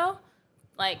yourself though,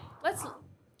 like, let's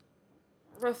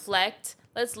reflect.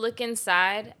 Let's look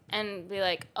inside and be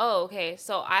like, oh, okay,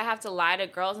 so I have to lie to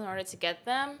girls in order to get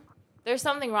them? There's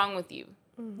something wrong with you.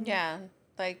 yeah,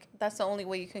 like, that's the only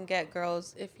way you can get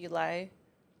girls if you lie.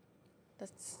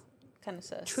 That's kind of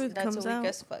sus. Truth That's comes a weak out.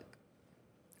 as fuck.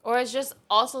 Or it's just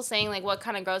also saying, like, what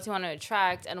kind of girls you want to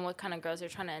attract and what kind of girls you're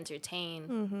trying to entertain.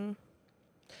 Mm-hmm.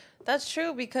 That's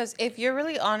true, because if you're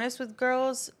really honest with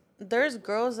girls, there's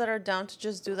girls that are down to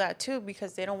just do that too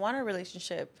because they don't want a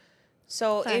relationship.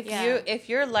 So Fact. if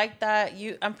you're like that,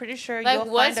 I'm pretty sure Like,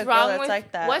 you'll find a girl that's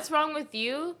like that. What's wrong with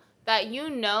you that you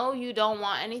know you don't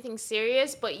want anything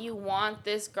serious, but you want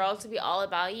this girl to be all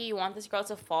about you? You want this girl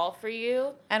to fall for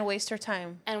you And waste her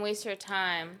time. and waste her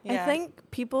time. Yeah. I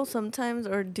think people sometimes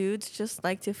or dudes just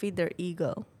like to feed their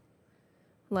ego.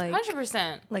 Like,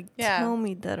 100%. Yeah. tell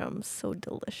me that I'm so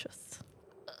delicious.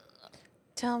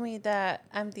 Tell me that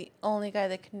I'm the only guy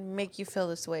that can make you feel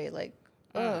this way. Like,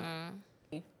 ugh.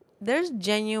 There's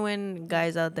genuine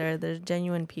guys out there. There's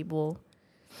genuine people.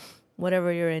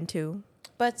 Whatever you're into.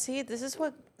 But see, this is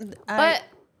what. But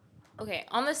okay,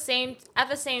 at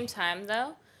the same time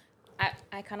though,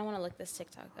 I kind of want to look this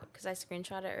TikTok up because I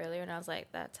screenshot it earlier and I was like,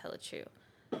 that's hella true.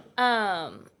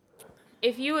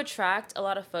 If you attract a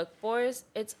lot of fuckboys,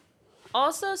 it's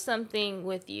also something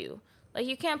with you. Like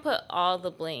you can't put all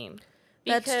the blame.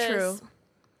 That's true.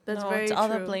 That's no, very it's true. all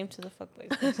the blame to the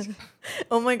fuckboys.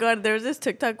 Oh my god, there was this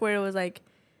TikTok where it was like,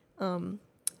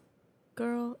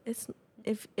 girl, it's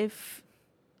if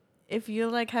you're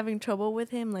like having trouble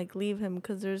with him, like leave him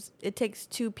because it takes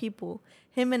two people,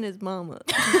 him and his mama.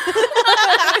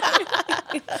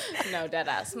 No,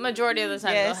 deadass. Majority of the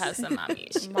time Yes. they'll have some mommy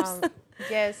issues.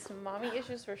 Yes, mommy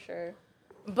issues for sure.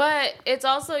 But it's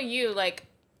also you. Like,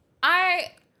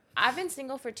 I've been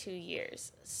single for 2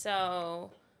 years,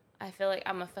 so I feel like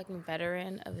I'm a fucking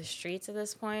veteran of the streets at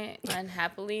this point,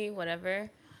 unhappily, whatever.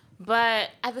 But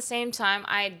at the same time,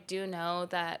 I do know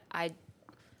that at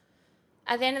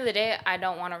the end of the day, I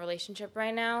don't want a relationship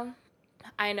right now.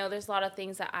 I know there's a lot of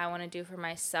things that I want to do for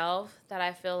myself that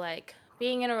I feel like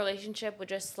being in a relationship would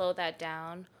just slow that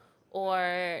down,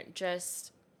 or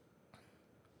just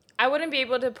I wouldn't be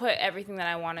able to put everything that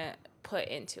I want to put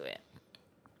into it.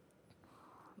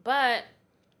 But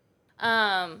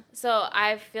so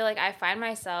I feel like I find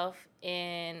myself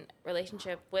in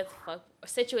situationships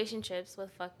with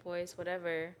fuckboys,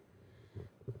 whatever.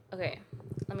 Okay,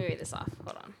 let me read this off.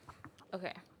 Hold on.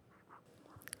 Okay.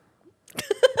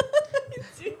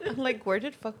 I'm like, where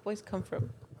did fuckboys come from?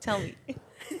 Tell me.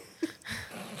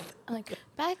 Like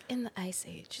back in the Ice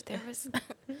Age, there was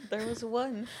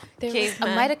one. a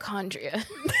Caveman. mitochondria,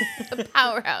 the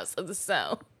powerhouse of the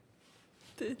cell.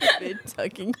 This bitch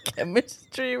talking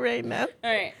chemistry right now.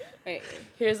 All right, wait.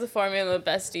 Here's the formula,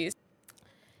 besties.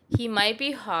 He might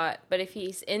be hot, but if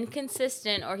he's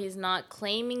inconsistent or he's not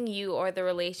claiming you or the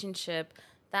relationship,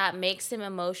 that makes him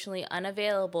emotionally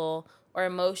unavailable or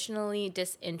emotionally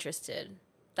disinterested.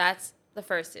 That's the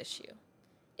first issue.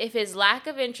 If his lack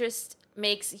of interest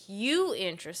makes you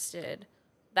interested,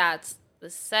 that's the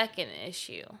second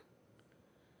issue.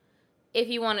 If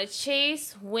you want to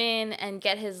chase, win, and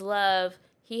get his love,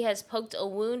 he has poked a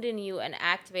wound in you and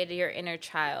activated your inner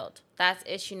child. That's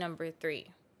issue number 3.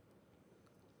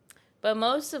 But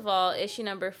most of all, issue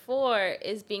number 4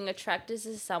 is being attracted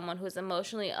to someone who's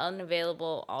emotionally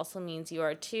unavailable also means you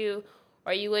are too,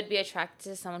 or you would be attracted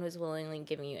to someone who's willingly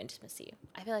giving you intimacy.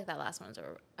 I feel like that last one's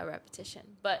a repetition,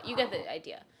 but you get the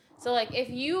idea. So like if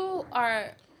you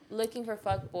are looking for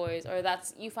fuckboys, or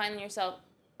that's you find yourself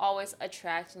always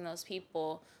attracting those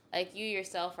people, like you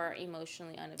yourself are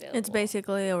emotionally unavailable. It's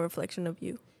basically a reflection of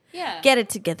you. Yeah. Get it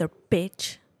together,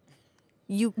 bitch.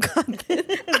 You got this.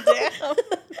 Damn.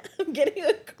 I'm getting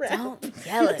a crap. Don't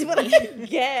yell at me.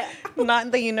 Yeah.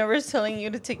 Not the universe telling you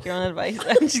to take your own advice.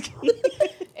 I'm just kidding.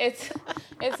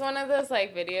 It's one of those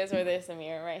like videos where there's a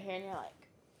mirror right here and you're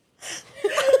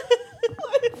like,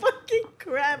 Fucking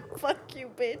crap. Fuck you,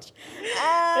 bitch.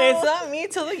 It's not me,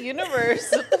 tell the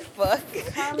universe. What the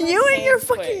fuck? You and your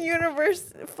Quick. fucking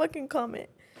universe fucking comment.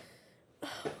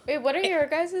 Wait, what are your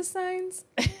guys' signs?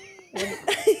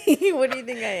 What do you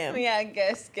think I am? Yeah,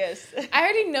 guess. I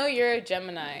already know you're a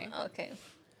Gemini. Okay.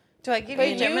 Do I give But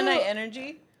you Gemini you-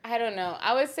 energy? I don't know.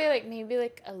 I would say like maybe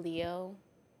like a Leo,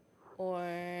 or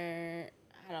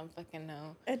I don't fucking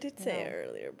know. I did say it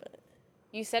earlier, but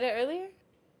You said it earlier?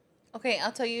 Okay,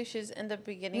 I'll tell you she's in the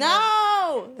beginning.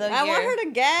 no. The I want year. her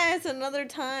to guess another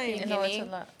time. Of, no, it's a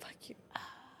beginning. lot. Fuck you. I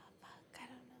don't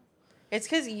know. It's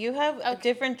because you have Okay.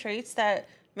 different traits that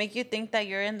make you think that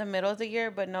you're in the middle of the year,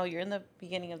 but no, you're in the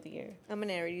beginning of the year. I'm an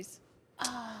Aries.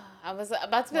 I was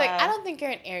about to be like, Wow. I don't think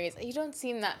you're an Aries. You don't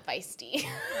seem that feisty.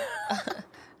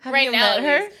 Have right you now, met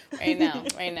her? at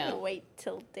least. Right now. Wait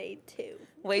till day 2.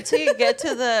 Wait till you get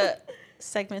to the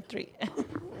segment 3.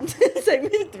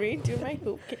 Segment 3, do my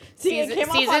hoop. See, it came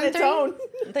off on season its 3? own.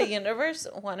 The universe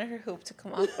wanted her hoop to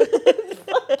come off. You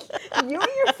and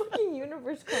your fucking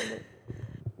universe comment.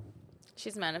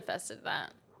 She's manifested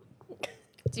that.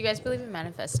 Do you guys believe in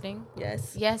manifesting?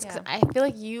 Yes. Yes, because Yeah. I feel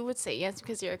like you would say yes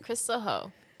because you're a crystal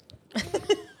hoe.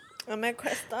 I'm a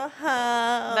crystal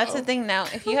hoe. That's the thing now.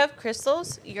 If you have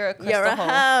crystals, you're a crystal You're a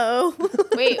hoe. hoe.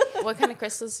 Wait, what kind of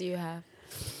crystals do you have?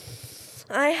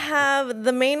 I have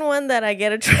the main one that I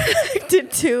get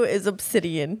attracted to is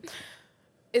obsidian.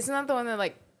 Isn't that the one that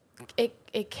like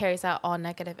it carries out all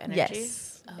negative energy?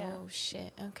 Yes. Oh Yeah.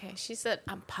 shit. Okay. She said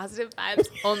I'm positive vibes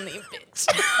only, bitch.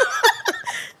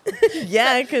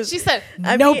 Yeah, because She said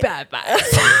I no mean- bad vibes.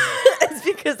 it's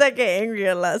because I get angry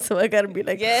a lot, so I gotta be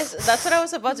like, Yes, that's what I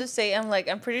was about to say. I'm like,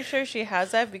 I'm pretty sure she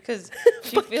has that because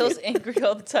she feels angry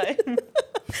all the time.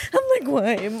 I'm like,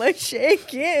 why am I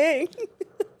shaking?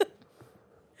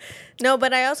 No,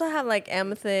 but I also have like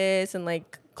amethyst and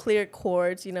like clear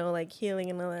quartz, you know, like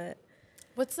healing and all that.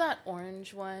 What's that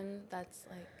orange one that's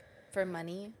like for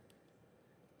money?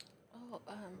 Oh,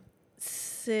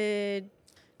 Sid,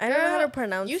 I don't know how to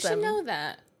pronounce You them. should know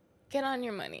that. Get on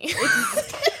your money.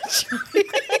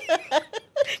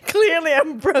 Clearly,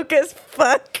 I'm broke as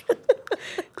fuck.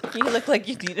 you look like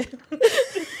you need it.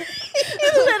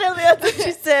 Literally, that's what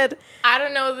she said. I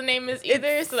don't know what the name is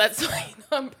either, so that's why you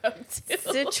know I'm broke too.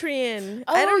 Citrian.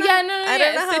 Oh I don't know, yeah, no, I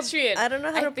don't know how, citrian. I don't know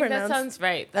how to I think pronounce. that sounds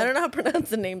right. I don't know how to pronounce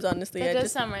the names honestly. That I does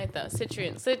just sound right though.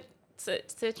 Citrian. Cit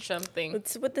something.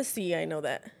 it's with the C. I know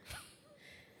that.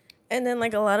 And then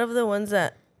like a lot of the ones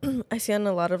that I see on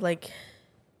a lot of like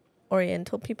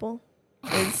Oriental people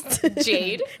is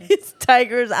Jade? It's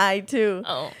tiger's eye too.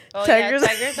 Oh. Oh, Tiger's- yeah,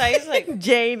 tiger's eye is like,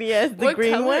 Jade, yes, the What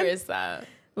green color one, is that?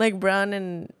 like brown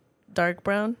and dark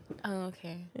brown. Oh,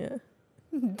 okay. Yeah,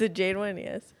 the jade one,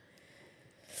 yes.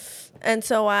 And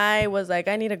so I was like,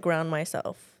 I need to ground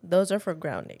myself. Those are for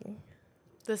grounding.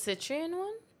 The citrian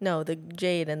one? No, the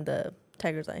jade and the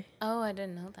tiger's eye. Oh, I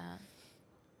didn't know that.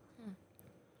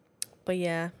 But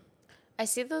yeah, I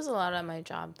see those a lot at my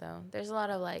job though. There's a lot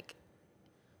of like,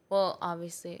 well,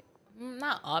 obviously,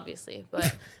 not obviously,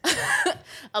 but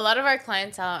a lot of our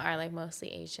clientele are like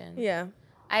mostly Asian. yeah.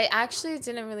 I actually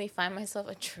didn't really find myself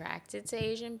attracted to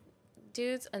Asian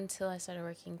dudes until I started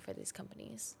working for these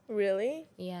companies. Really?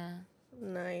 Yeah.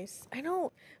 Nice. I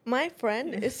know my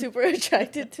friend is super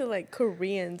attracted to like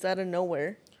Koreans out of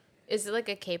nowhere. Is it like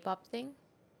a K-pop thing?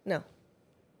 No.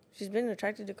 She's been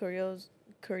attracted to Koreans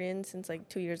since like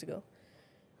 2 years ago.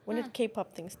 When did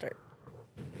K-pop thing start?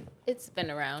 It's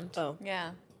been around. Oh,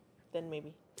 yeah. then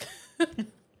maybe.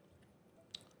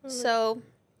 So,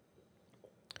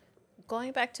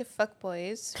 going back to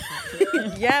fuckboys.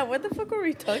 Yeah, what the fuck were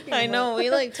we talking about? I know, we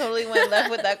like totally went left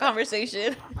with that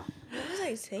conversation. What was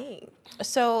I saying?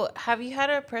 So, have you had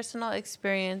a personal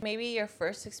experience, maybe your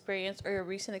first experience or your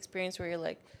recent experience where you're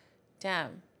like,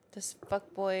 damn, this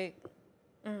fuckboy,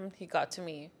 he got to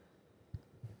me.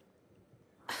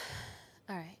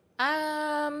 All right.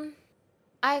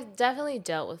 I've definitely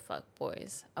dealt with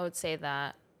fuckboys. I would say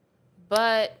that.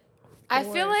 But I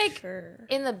feel For like sure.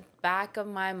 in the back of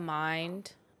my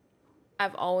mind,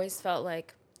 I've always felt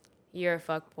like you're a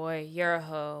fuckboy, you're a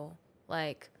hoe.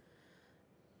 Like,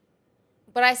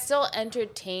 but I still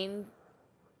entertained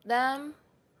them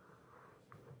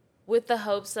with the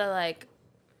hopes that, like,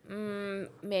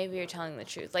 maybe you're telling the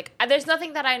truth. Like, there's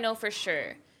nothing that I know for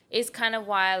sure. Is kind of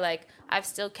why, like, I've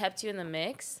still kept you in the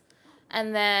mix.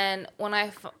 And then when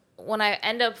I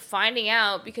end up finding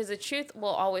out, because the truth will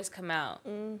always come out.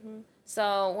 Mm-hmm.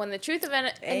 So when the truth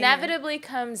inevitably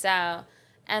comes out,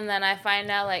 and then I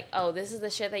find out, like, oh, this is the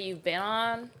shit that you've been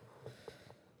on,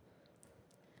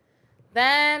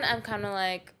 then I'm kind of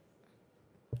like,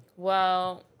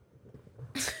 well,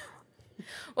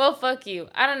 well, fuck you.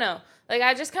 I don't know. Like,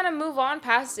 I just kind of move on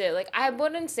past it. Like, I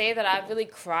wouldn't say that I really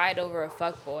cried over a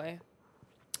fuckboy.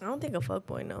 I don't think a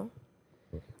fuckboy, no.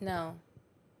 No.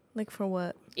 Like, for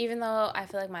what? Even though I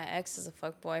feel like my ex is a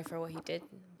fuckboy for what he did,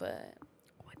 but...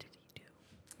 What did he do?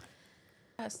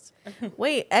 Yes.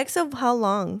 Wait, ex of how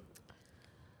long?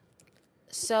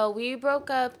 So, we broke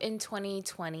up in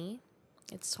 2020.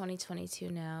 It's 2022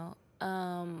 now.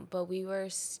 But we were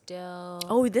still...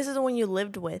 Oh, this is the one you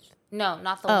lived with. No,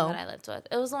 not the one that I lived with.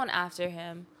 It was the one after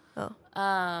him. Oh.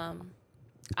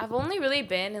 I've only really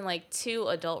been in, like, 2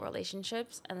 adult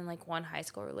relationships and then, like, 1 high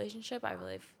school relationship. I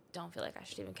really don't feel like I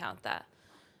should even count that.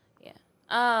 Yeah.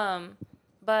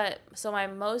 But, so my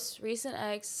most recent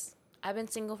ex, I've been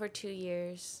single for 2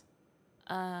 years.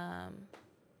 My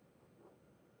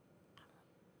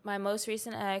most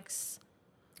recent ex...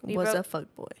 was a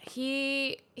fuckboy.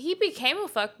 He became a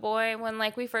fuckboy when,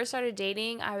 like, we first started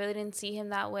dating. I really didn't see him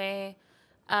that way.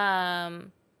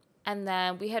 And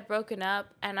then we had broken up,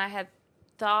 and I had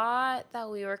thought that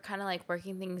we were kind of, like,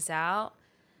 working things out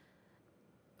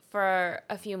for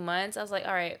a few months. I was like,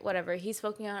 all right, whatever. He's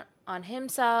focusing on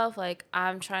himself. Like,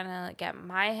 I'm trying to get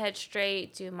my head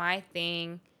straight, do my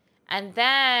thing. And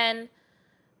then,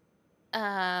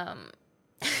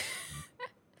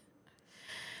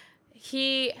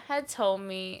 he had told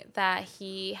me that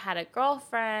he had a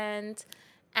girlfriend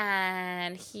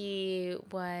and he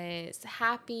was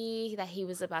happy that he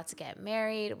was about to get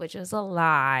married, which was a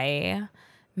lie.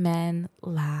 Men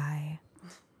lie.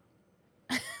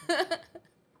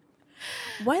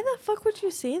 Why the fuck would you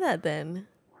say that then?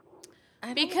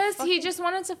 Because he just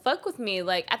wanted to fuck with me.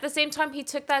 Like, at the same time, he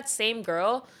took that same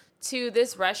girl to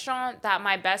this restaurant that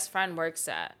my best friend works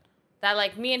at. That,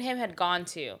 like, me and him had gone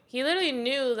to. He literally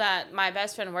knew that my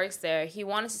best friend works there. He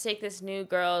wanted to take this new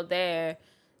girl there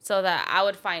so that I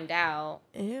would find out.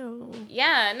 Ew.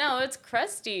 Yeah, no, it's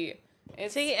crusty.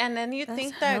 See, and then you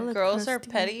think that girls are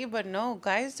petty, but no,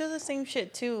 guys do the same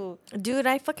shit too. Dude,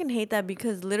 I fucking hate that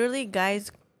because literally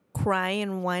guys cry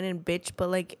and whine and bitch,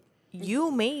 but, like, you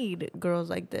made girls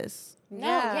like this. No,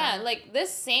 yeah, like,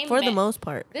 this same For the most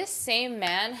part. This same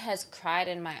man has cried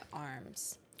in my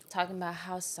arms, talking about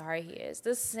how sorry he is.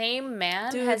 This same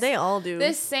man... Dude, they all do.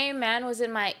 This same man was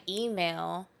in my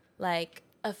email, like,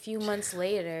 a few months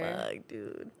later. Fuck,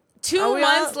 dude. 2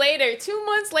 months later. 2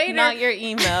 months later. Not your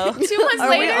email. 2 months later.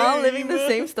 Are we all living the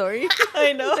same story?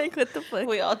 I know. Like, what the fuck?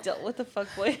 We all dealt with the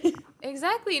fuckboy.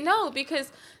 Exactly. No,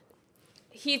 because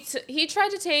he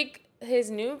tried to take his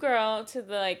new girl to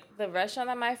the restaurant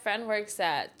that my friend works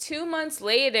at. 2 months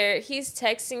later, he's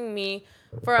texting me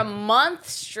for a month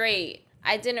straight.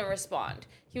 I didn't respond.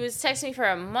 He was texting me for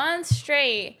a month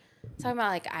straight, talking about,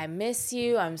 like, I miss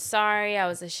you. I'm sorry. I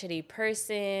was a shitty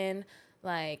person.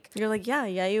 Like, you're like, yeah,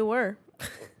 you were.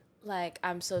 Like,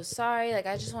 I'm so sorry. Like,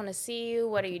 I just want to see you.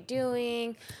 What are you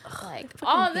doing? Like,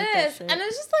 all this. And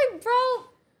it's just like, bro,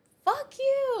 fuck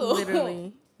you.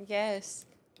 Literally. Yes.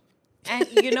 And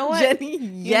you know what? Jenny,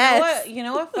 yes. You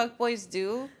know what fuckboys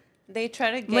do? They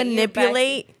try to get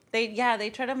manipulate. You back.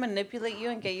 They try to manipulate you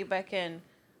and get you back in.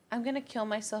 I'm going to kill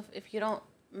myself if you don't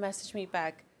message me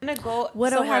back. I'm going to go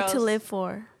What do I have else. to live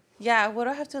for? Yeah, what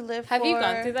do I have to live for? Have you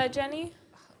gone through that, Jenny?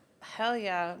 Hell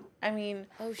yeah. I mean...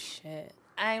 Oh, shit.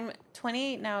 I'm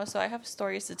 28 now, so I have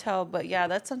stories to tell. But yeah,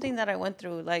 that's something that I went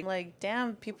through. Like,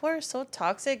 damn, people are so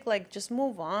toxic. Like, just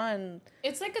move on.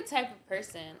 It's like a type of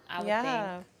person, I would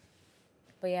Yeah. think.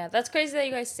 But yeah, that's crazy that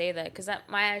you guys say that, because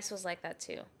my ex was like that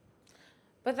too.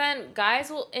 But then guys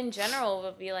will, in general,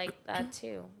 will be like that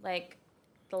too. Like,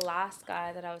 the last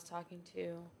guy that I was talking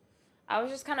to, I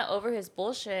was just kind of over his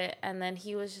bullshit, and then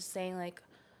he was just saying, like,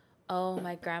 oh,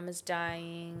 my grandma's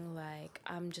dying, like,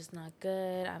 I'm just not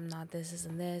good, I'm not this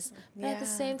and this. But at the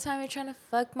same time, you're trying to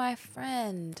fuck my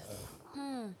friend.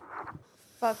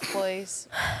 Fuck boys.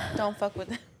 Don't fuck with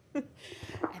them.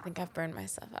 I think I've burned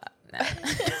myself out. No.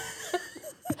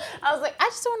 I was like, I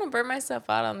just don't want to burn myself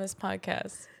out on this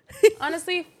podcast.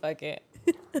 Honestly, fuck it.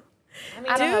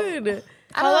 I mean, dude.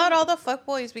 Call out all the fuck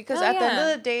boys because at the end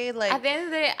of the day, like... At the end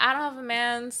of the day, I don't have a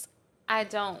man's. I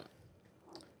don't.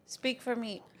 Speak for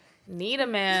me. Need a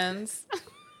man's.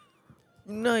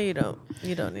 No, you don't.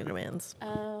 You don't need a man's.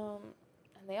 And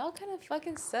they all kind of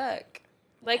fucking suck.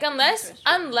 Like unless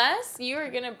you are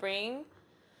gonna bring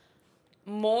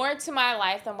more to my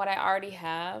life than what I already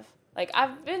have. Like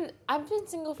I've been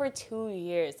single for 2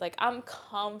 years. Like I'm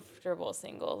comfortable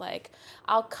single. Like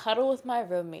I'll cuddle with my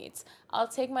roommates. I'll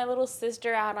take my little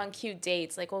sister out on cute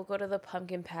dates. Like we'll go to the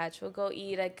pumpkin patch. We'll go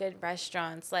eat at good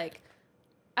restaurants. Like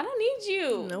I don't need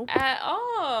you at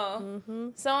all. Mm-hmm.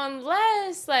 So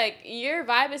unless like your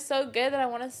vibe is so good that I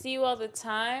want to see you all the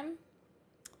time,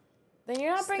 then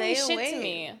you're not bringing shit to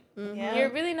me. Mm-hmm. Yeah.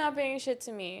 You're really not bringing shit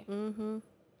to me. Mm-hmm.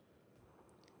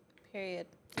 Period.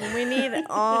 We need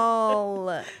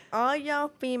all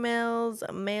y'all females,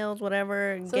 males,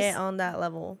 whatever, get on that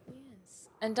level. Yes.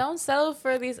 And don't settle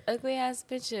for these ugly ass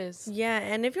bitches. Yeah,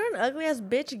 and if you're an ugly ass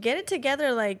bitch, get it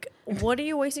together. Like, what are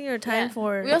you wasting your time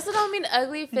for? We also don't mean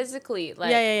ugly physically.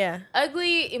 Like, yeah.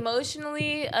 Ugly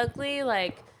emotionally, ugly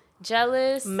like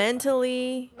jealous.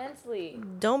 Mentally.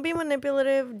 Don't be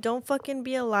manipulative. Don't fucking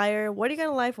be a liar. What are you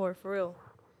gonna lie for real?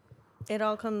 It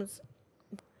all comes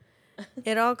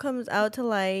out to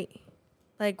light.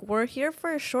 Like, we're here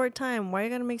for a short time. Why are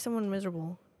you gonna make someone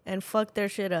miserable and fuck their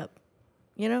shit up?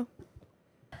 You know?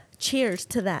 Cheers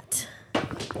to that.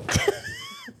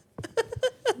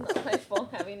 My phone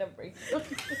having a breakdown.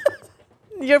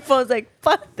 Your phone's like,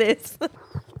 fuck this.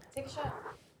 Take a shot.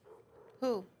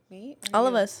 Who? Me? All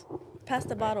of us. Pass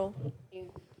the bottle.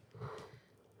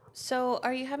 So,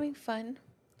 are you having fun?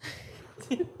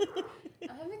 I'm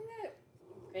having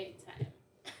a great time.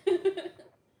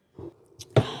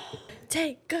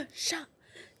 Take a shot.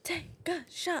 Take a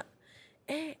shot.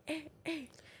 Ay, ay, ay.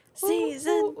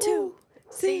 Season 2.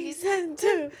 Season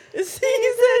 2.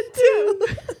 Season 2.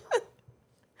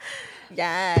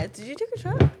 Yeah. Did you take a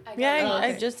shot?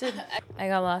 I just did. I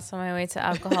got lost on my way to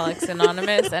Alcoholics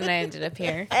Anonymous and I ended up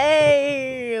here.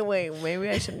 Hey. Wait, maybe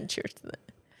I shouldn't cheers to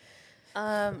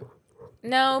that.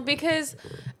 No, because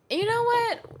you know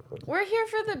what? We're here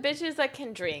for the bitches that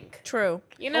can drink. True.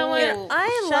 You know what?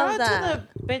 I love that. Shout out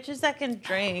to the bitches that can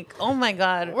drink. Oh my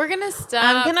God. We're gonna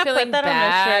stop feeling put that bad on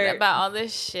the shirt about all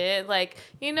this shit. Like,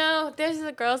 you know, there's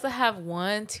the girls that have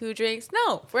 1, 2 drinks.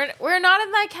 No, we're not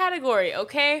in that category,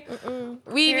 okay?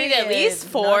 We need at least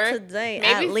 4, today,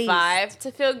 maybe 5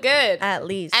 to feel good. At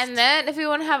least. And then if we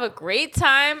want to have a great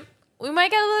time, we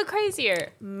might get a little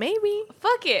crazier. Maybe.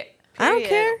 Fuck it. I don't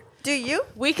care. Do you?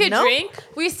 We could drink.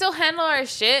 We still handle our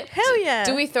shit. Hell yeah.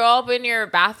 Do we throw up in your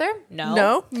bathroom? No.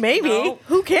 No, maybe. No.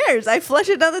 Who cares? I flush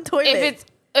it down the toilet.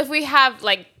 If we have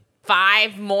like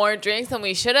 5 more drinks than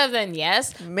we should have, then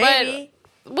yes. Maybe.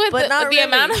 But not the really.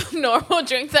 amount of normal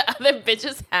drinks that other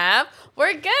bitches have,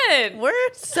 we're good.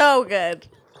 We're so good.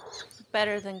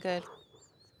 Better than good.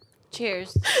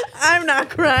 Cheers. I'm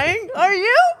not crying. Are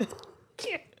you?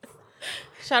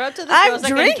 Shout out to the girls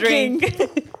that can drink.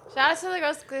 Shout out to the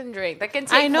girls that can drink. That can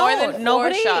take more than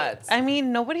 4 shots. I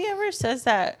mean, nobody ever says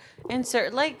that.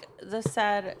 Insert like the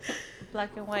sad black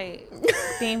and white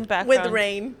theme background. With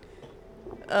rain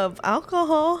of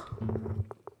alcohol.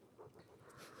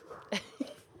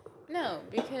 No,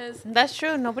 because that's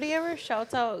true. Nobody ever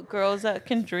shouts out girls that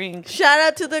can drink. Shout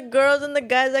out to the girls and the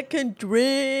guys that can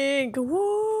drink.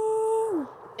 Woo!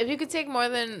 If you could take more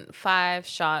than 5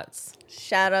 shots,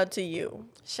 shout out to you.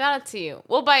 Shout out to you.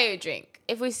 We'll buy you a drink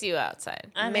if we see you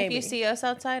outside. And maybe. If you see us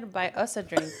outside, buy us a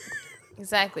drink.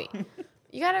 Exactly.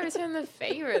 You gotta return the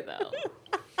favor, though.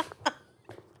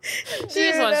 She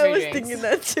just wants free drinks. I was thinking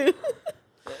that too.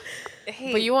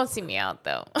 Hey. But you won't see me out,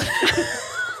 though.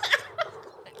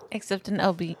 Except in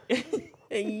LB.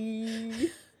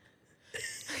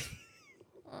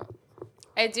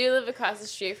 I do live across the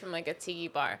street from like a tiki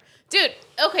bar. Dude,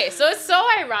 okay, so it's so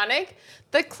ironic.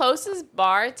 The closest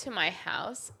bar to my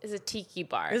house is a tiki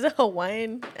bar. Is a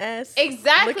Hawaiian ass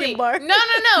exactly bar? No.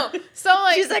 So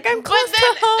like she's like, I'm close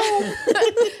to home.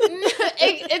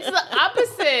 It's the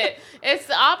opposite. It's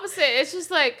the opposite. It's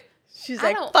just like she's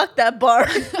like, fuck that bar.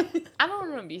 I don't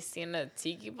want to be seen at a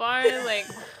tiki bar. Like,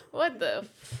 what the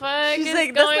fuck she's is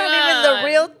like, going that's not on? even the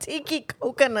real tiki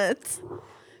coconuts.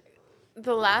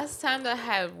 The last time that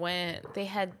I went, they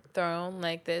had thrown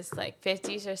like this, like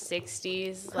 50s or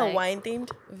 60s, like Hawaiian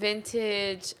themed,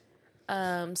 vintage,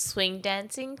 swing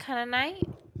dancing kind of night,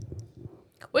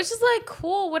 which is like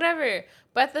cool, whatever.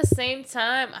 But at the same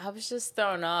time, I was just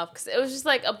thrown off because it was just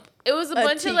like it was a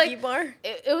bunch of like bar.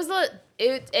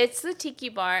 It's the tiki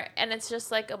bar, and it's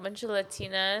just like a bunch of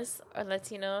Latinas or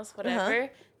Latinos, whatever,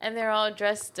 and they're all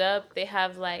dressed up. They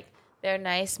have like their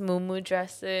nice muumuu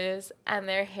dresses, and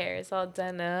their hair is all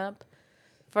done up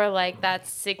for like that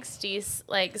 60s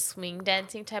like swing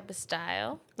dancing type of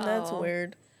style. That's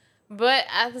weird. But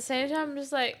at the same time, I'm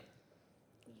just like,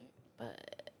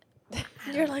 but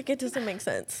You're like, it doesn't make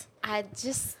sense. I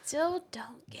just still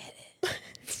don't get it.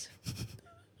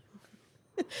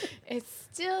 It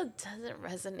still doesn't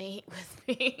resonate with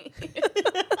me.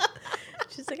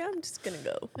 She's like, I'm just gonna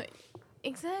go.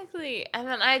 Exactly. And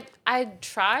then I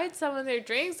tried some of their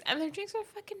drinks, and their drinks were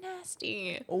fucking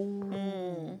nasty.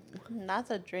 Not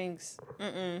the drinks.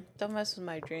 Don't mess with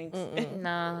my drinks.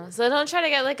 No. So don't try to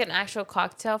get like an actual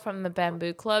cocktail from the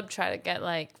Bamboo Club. Try to get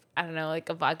like, I don't know, like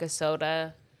a vodka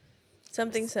soda.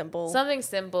 Something simple. Something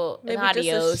simple. Maybe An just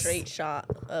adios. a straight shot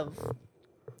of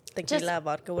tequila,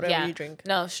 vodka, whatever you drink.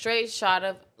 No, straight shot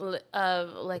of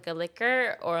like a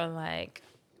liquor or like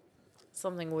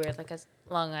something weird, like a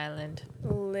Long Island.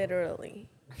 Literally.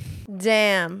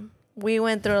 Damn. We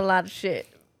went through a lot of shit.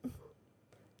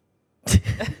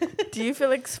 Do you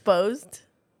feel exposed?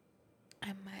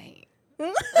 I might.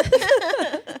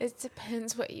 It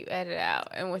depends what you edit out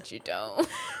and what you don't.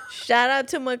 Shout out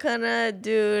to McKenna,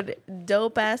 dude.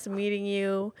 Dope ass meeting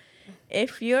you.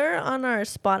 If you're on our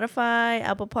Spotify,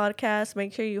 Apple Podcasts,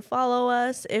 make sure you follow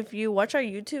us. If you watch our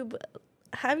YouTube,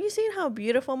 have you seen how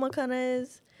beautiful McKenna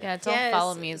is? Yeah, don't Yes,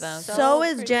 follow me though. So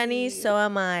is pretty. Jenny, so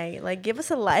am I. Like, give us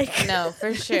a like. No,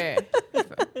 for sure.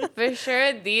 For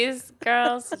sure, these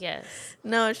girls, yes.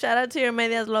 No, shout out to your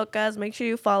Medias Locas. Make sure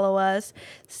you follow us.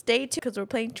 Stay tuned because we're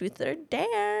playing Truth or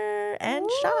Dare and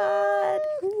Shot.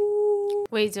 Ooh.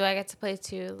 Wait, do I get to play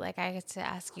too? Like, I get to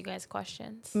ask you guys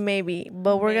questions? Maybe,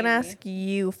 but we're going to Maybe. ask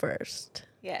you first.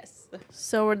 Yes.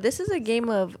 So this is a game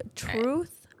of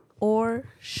truth or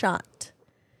shot.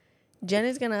 Jen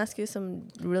is going to ask you some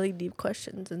really deep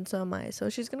questions, and so am I. So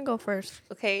she's going to go first.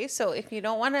 Okay, so if you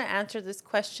don't want to answer this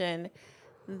question,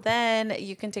 then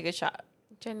you can take a shot.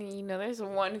 Jenny, you know, there's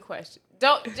one question.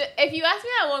 If you ask me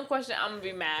that one question, I'm gonna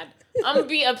be mad. I'm gonna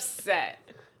be upset.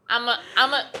 I'm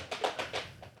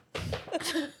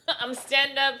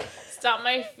stand up, stop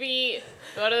my feet,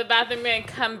 go to the bathroom, and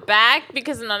come back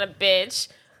because I'm not a bitch.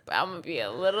 But I'm gonna be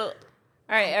a little.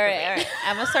 All right.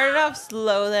 I'm going to start it off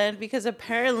slow then because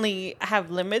apparently I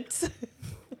have limits.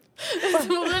 It's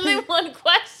literally one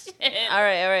question. All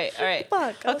right.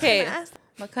 Fuck. I was Okay, gonna ask-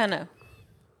 McKenna.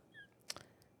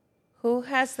 Who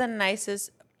has the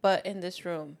nicest butt in this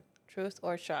room? Truth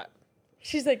or shot?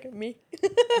 She's like, me.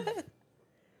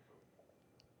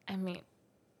 I mean,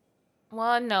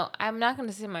 well, no, I'm not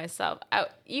gonna say myself.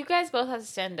 You guys both have to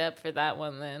stand up for that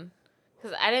one then,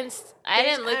 because I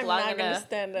didn't look I'm long not gonna enough.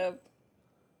 stand up.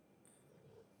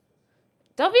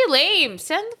 Don't be lame.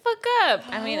 Stand the fuck up.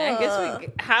 I mean, I guess we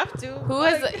have to. Who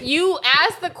is you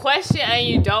asked the question and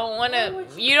you don't want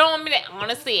me to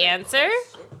honestly answer?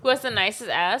 Who has the nicest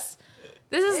ass?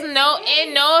 This is no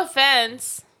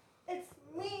offense. It's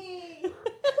me.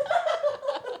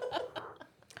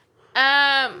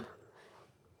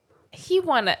 He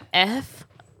want a F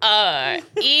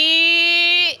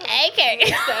E A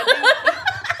K.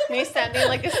 Me standing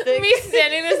like a stick. Me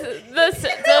sending the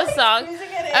song.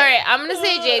 All right, I'm gonna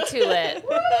say J2 Lit.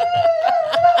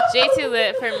 J2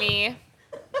 Lit for me.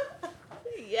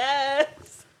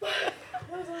 Yes.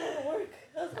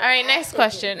 All right, next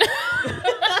question.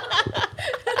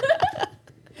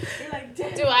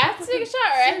 Do I have to take a shot,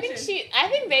 or I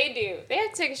think they do. They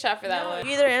have to take a shot for that one.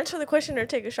 You either answer the question or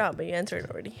take a shot, but you answered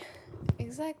already.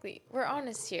 Exactly. We're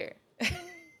honest here.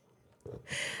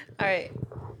 All right.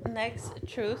 Next,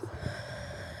 truth.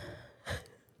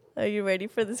 Are you ready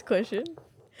for this question?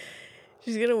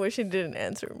 She's gonna wish she didn't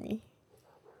answer me.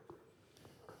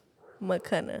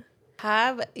 McKenna.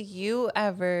 Have you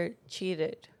ever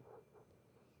cheated?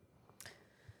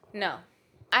 No,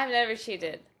 I've never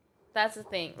cheated. That's the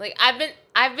thing. Like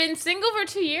I've been single for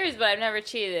 2 years, but I've never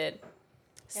cheated.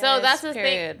 So Yes, that's the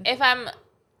period. thing. If I'm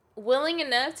willing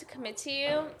enough to commit to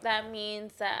you, that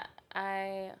means that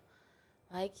I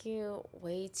like you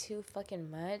way too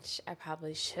fucking much. I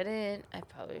probably shouldn't. I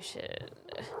probably should.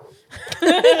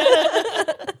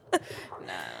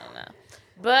 No.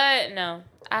 But no,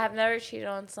 I have never cheated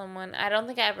on someone. I don't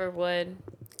think I ever would.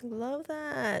 Love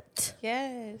that.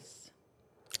 Yes.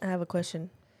 I have a question.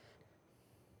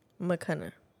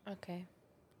 McKenna. Okay,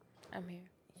 I'm here.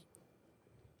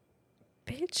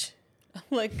 Bitch.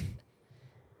 Like,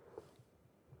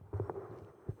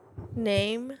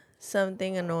 Name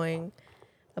something annoying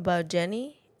about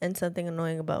Jenny and something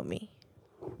annoying about me.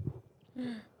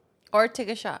 or take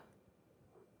a shot.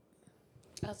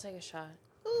 I'll take a shot.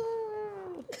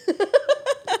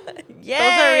 Yeah,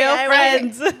 Those are real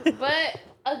friends. But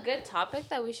a good topic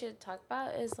that we should talk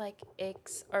about is like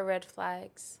icks or red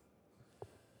flags.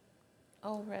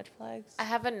 Oh, red flags. I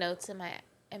have a notes in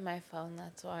my phone.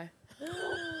 That's why.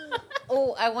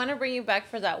 Oh, I want to bring you back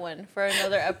for that one for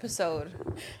another episode.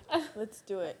 Let's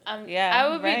do it. Yeah, I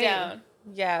would right. be down.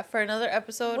 Yeah, for another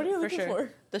episode. What are you for looking sure.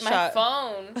 for? The My shot.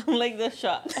 phone. I'm like the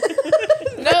shot.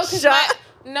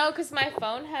 No, cause my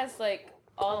phone has like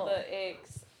all the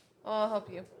icks. Oh, I'll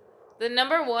help you. The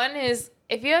number one is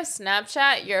if you have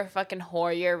Snapchat, you're a fucking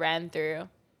whore. You're ran through.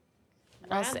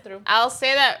 I'll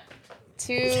say that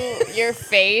to your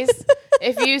face.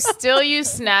 If you still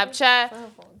use Snapchat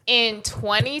in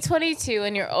 2022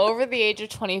 and you're over the age of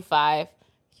 25,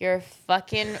 you're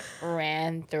fucking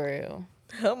ran through.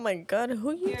 Oh my god,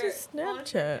 who uses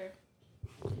Snapchat?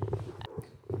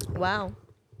 Wow.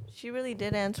 She really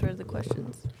did answer the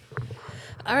questions.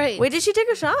 All right. Wait, did she take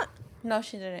a shot? No,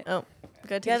 she didn't. Oh,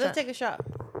 good. Yeah, let's take a shot.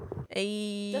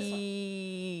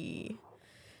 Ayy.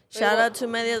 Shout out to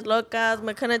Medias Locas.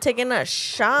 McKenna taking a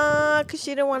shot because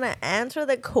she didn't want to answer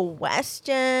the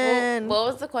question. What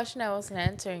was the question I wasn't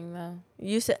answering though?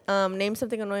 You said, name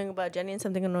something annoying about Jenny and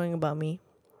something annoying about me.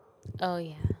 Oh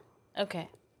yeah. Okay.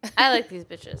 I like these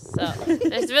bitches. So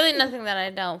there's really nothing that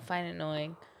I don't find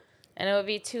annoying. And it would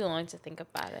be too long to think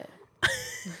about it.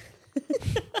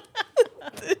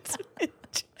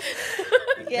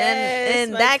 Yes.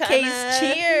 In that case,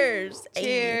 cheers.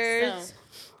 Cheers. So,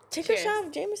 Take Cheers. a shot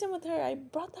of Jameson with her. I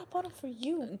brought that bottle for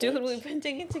you. Dude, bitch. we've been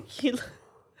drinking tequila.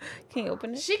 Can you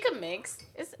open it? she could mix.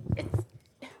 It's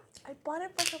I bought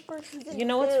it for her for season You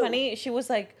know what's 2. funny? She was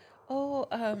like, "Oh,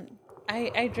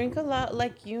 I drink a lot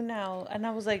like you now," and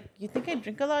I was like, "You think I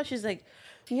drink a lot?" She's like,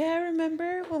 "Yeah, I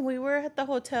remember when we were at the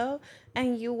hotel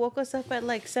and you woke us up at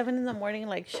like 7 a.m,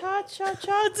 like shots."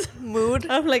 Mood.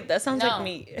 I'm like, that sounds No. like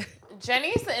me.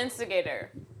 Jenny's the instigator.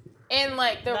 In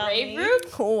like the Not rave me.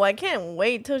 group. Oh, I can't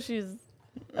wait till she's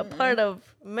a part of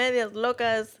Medias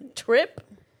Locas trip.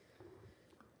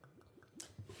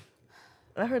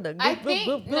 I heard the I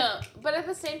think no, but at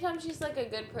the same time, she's like a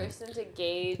good person to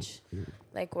gauge,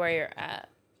 like where you're at.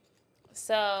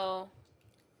 So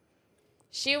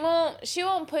she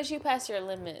won't push you past your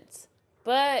limits.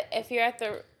 But if you're at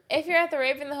the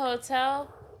rave in the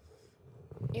hotel,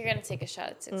 you're gonna take a shot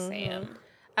at 6 a.m.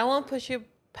 I won't push you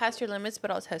past your limits,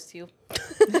 but I'll test you.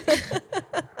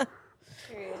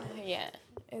 Yeah,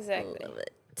 exactly. Love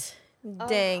it.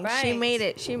 Dang, she right. made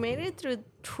it. She made it through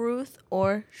truth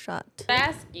or shot. Can I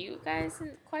ask you guys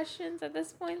some questions at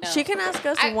this point? No. She can ask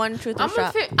us one truth or I'm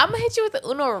shot. gonna hit you with the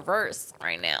Uno reverse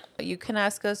right now. You can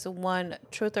ask us one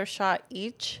truth or shot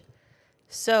each.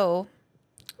 So,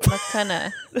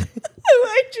 McKenna.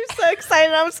 Aren't you so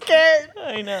excited? I'm scared.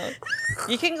 I know.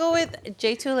 You can go with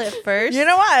J Tulip first. You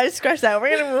know what? I scratched that.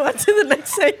 We're gonna move on to the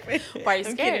next segment. Why are you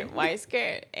I'm scared? kidding. Why are you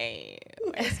scared? Hey,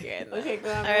 why are you scared? Okay,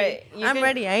 go on. All right. you I'm can-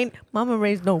 ready. I ain't mama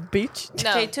raised no bitch.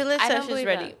 No, J Tulip I says don't she's believe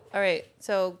ready. that. All right.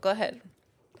 So go ahead.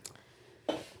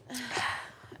 All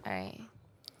right.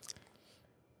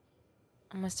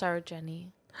 I'm gonna start with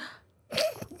Jenny.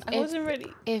 I wasn't ready.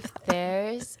 If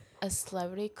there's a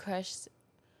celebrity crush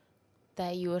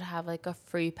that you would have like a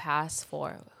free pass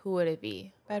for, who would it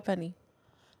be? Bad Bunny.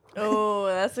 Oh,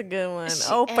 that's a good one. She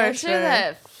Oh, for answered sure.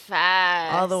 that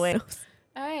fast. All the way. All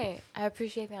right. I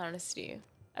appreciate the honesty.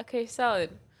 Okay, solid.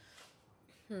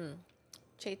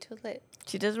 J Tulip.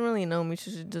 She doesn't really know me,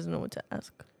 so she doesn't know what to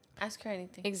ask. Ask her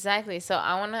anything. Exactly. So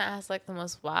I want to ask like the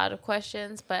most wild of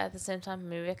questions, but at the same time,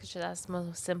 maybe I could just ask the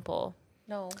most simple.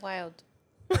 No, wild.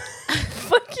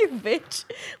 Fuck you, bitch.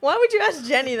 Why would you ask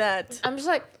Jenny that? I'm just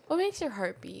like, what makes your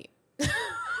heart beat?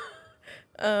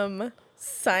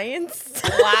 Science.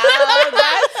 Wow,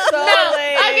 that's so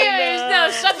lame. Okay, wait, no,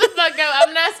 shut the fuck up.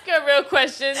 I'm not asking a real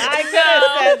question. I could have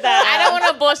said that. I don't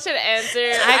want a bullshit answer.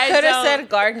 I could have don't- said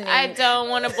gardening. I don't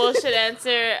want a bullshit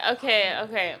answer.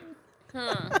 Okay.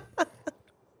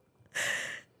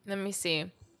 Let me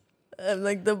see. I'm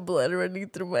like the blood running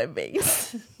through my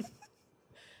veins.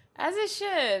 As it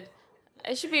should.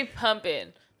 It should be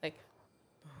pumping. Like,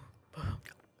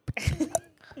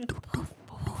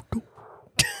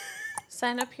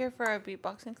 Sign up here for our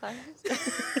beatboxing classes.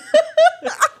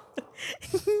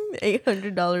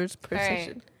 $800 per all right.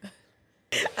 session.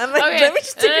 I'm like, Okay. let me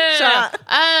just take a shot.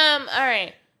 All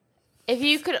right. If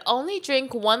you could only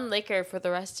drink one liquor for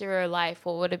the rest of your life,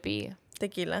 what would it be?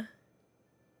 Tequila.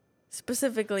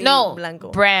 Specifically, No,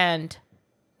 Blanco. brand.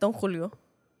 Don Julio.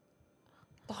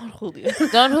 Don Julio.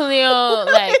 Don Julio,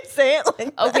 like, Say it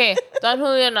like that. okay, Don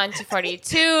Julio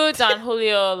 1942, Don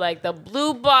Julio, like the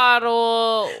blue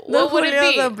bottle. Don What would Julio,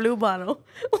 it be? the blue bottle.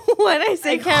 Why did I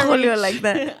say Julio like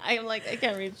that? I'm like, I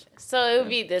can't reach. So it would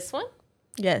be this one.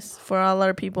 Yes, for all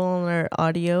our people on our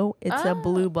audio, it's a Ah.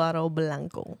 blue bottle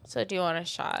Blanco. So do you want a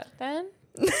shot then?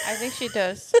 I think she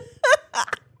does.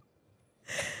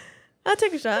 I'll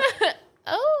take a shot.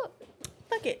 Oh,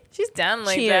 Fuck it. She's down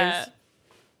like Cheers. that.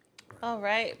 All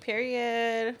right,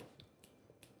 period.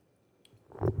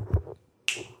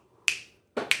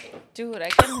 Dude, I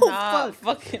cannot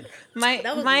fucking my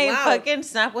That was my loud. fucking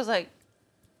snap was like,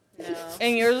 No.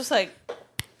 and yours was like,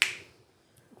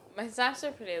 My snaps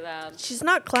are pretty loud. She's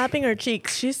not clapping her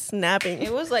cheeks. She's snapping.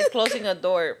 it was like closing a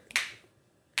door.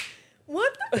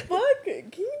 What the fuck? Can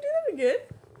you do that again?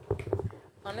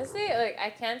 Honestly, like I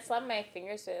can't slap my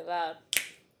fingers really loud.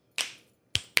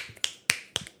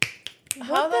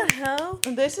 How What the hell?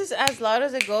 This is as loud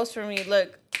as it goes for me.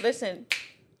 Look, listen.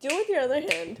 Do it with your other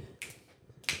hand.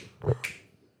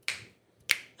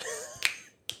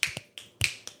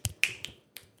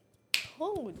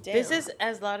 Oh, damn. This is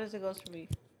as loud as it goes for me.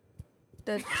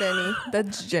 That's Jenny.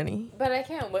 That's Jenny. But I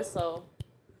can't whistle.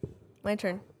 My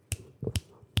turn.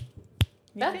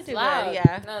 You That's could do loud. that,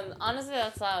 yeah. No, honestly,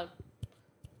 that's loud.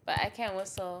 But I can't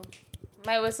whistle.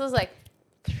 My whistle's like,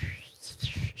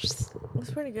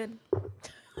 That's pretty good.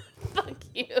 fuck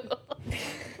you.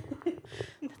 That's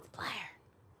Blair.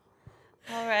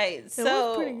 All right, It so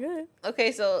was pretty good.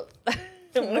 okay, so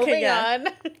moving yeah.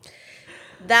 on.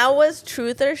 That was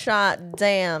truth or shot.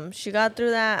 Damn. She got through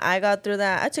that. I got through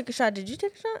that. I took a shot. Did you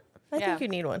take a shot? I Yeah. think you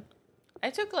need one. I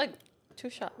took like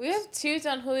 2 shots. We have 2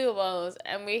 Don Julio bottles,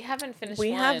 and we haven't finished We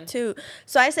one. have two.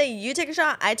 So I say you take a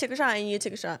shot, I take a shot, and you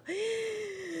take a shot.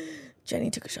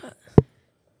 Jenny took a shot.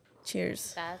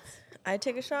 Cheers. I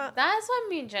take a shot. That's why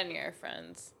me and Jenny are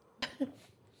friends.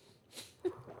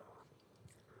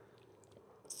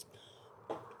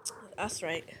 That's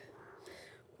right.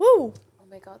 Woo. Oh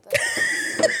my god,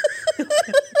 that's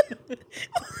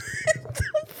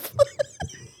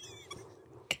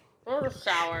Or a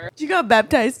shower. You got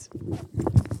baptized.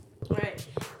 All right.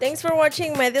 Thanks for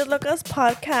watching Medias Locas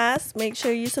podcast. Make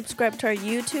sure you subscribe to our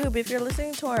YouTube. If you're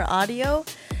listening to our audio,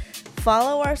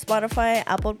 follow our Spotify,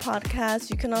 Apple Podcasts.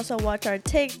 You can also watch our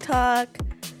TikTok,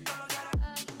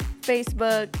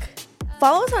 Facebook.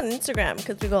 Follow us on Instagram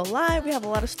because we go live. We have a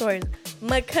lot of stories.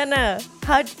 McKenna,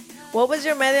 what was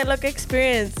your Media Loca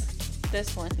experience?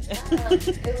 This one.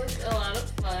 It was a lot of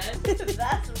fun.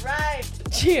 That's right.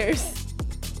 Cheers.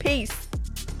 Peace.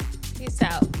 Peace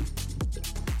out.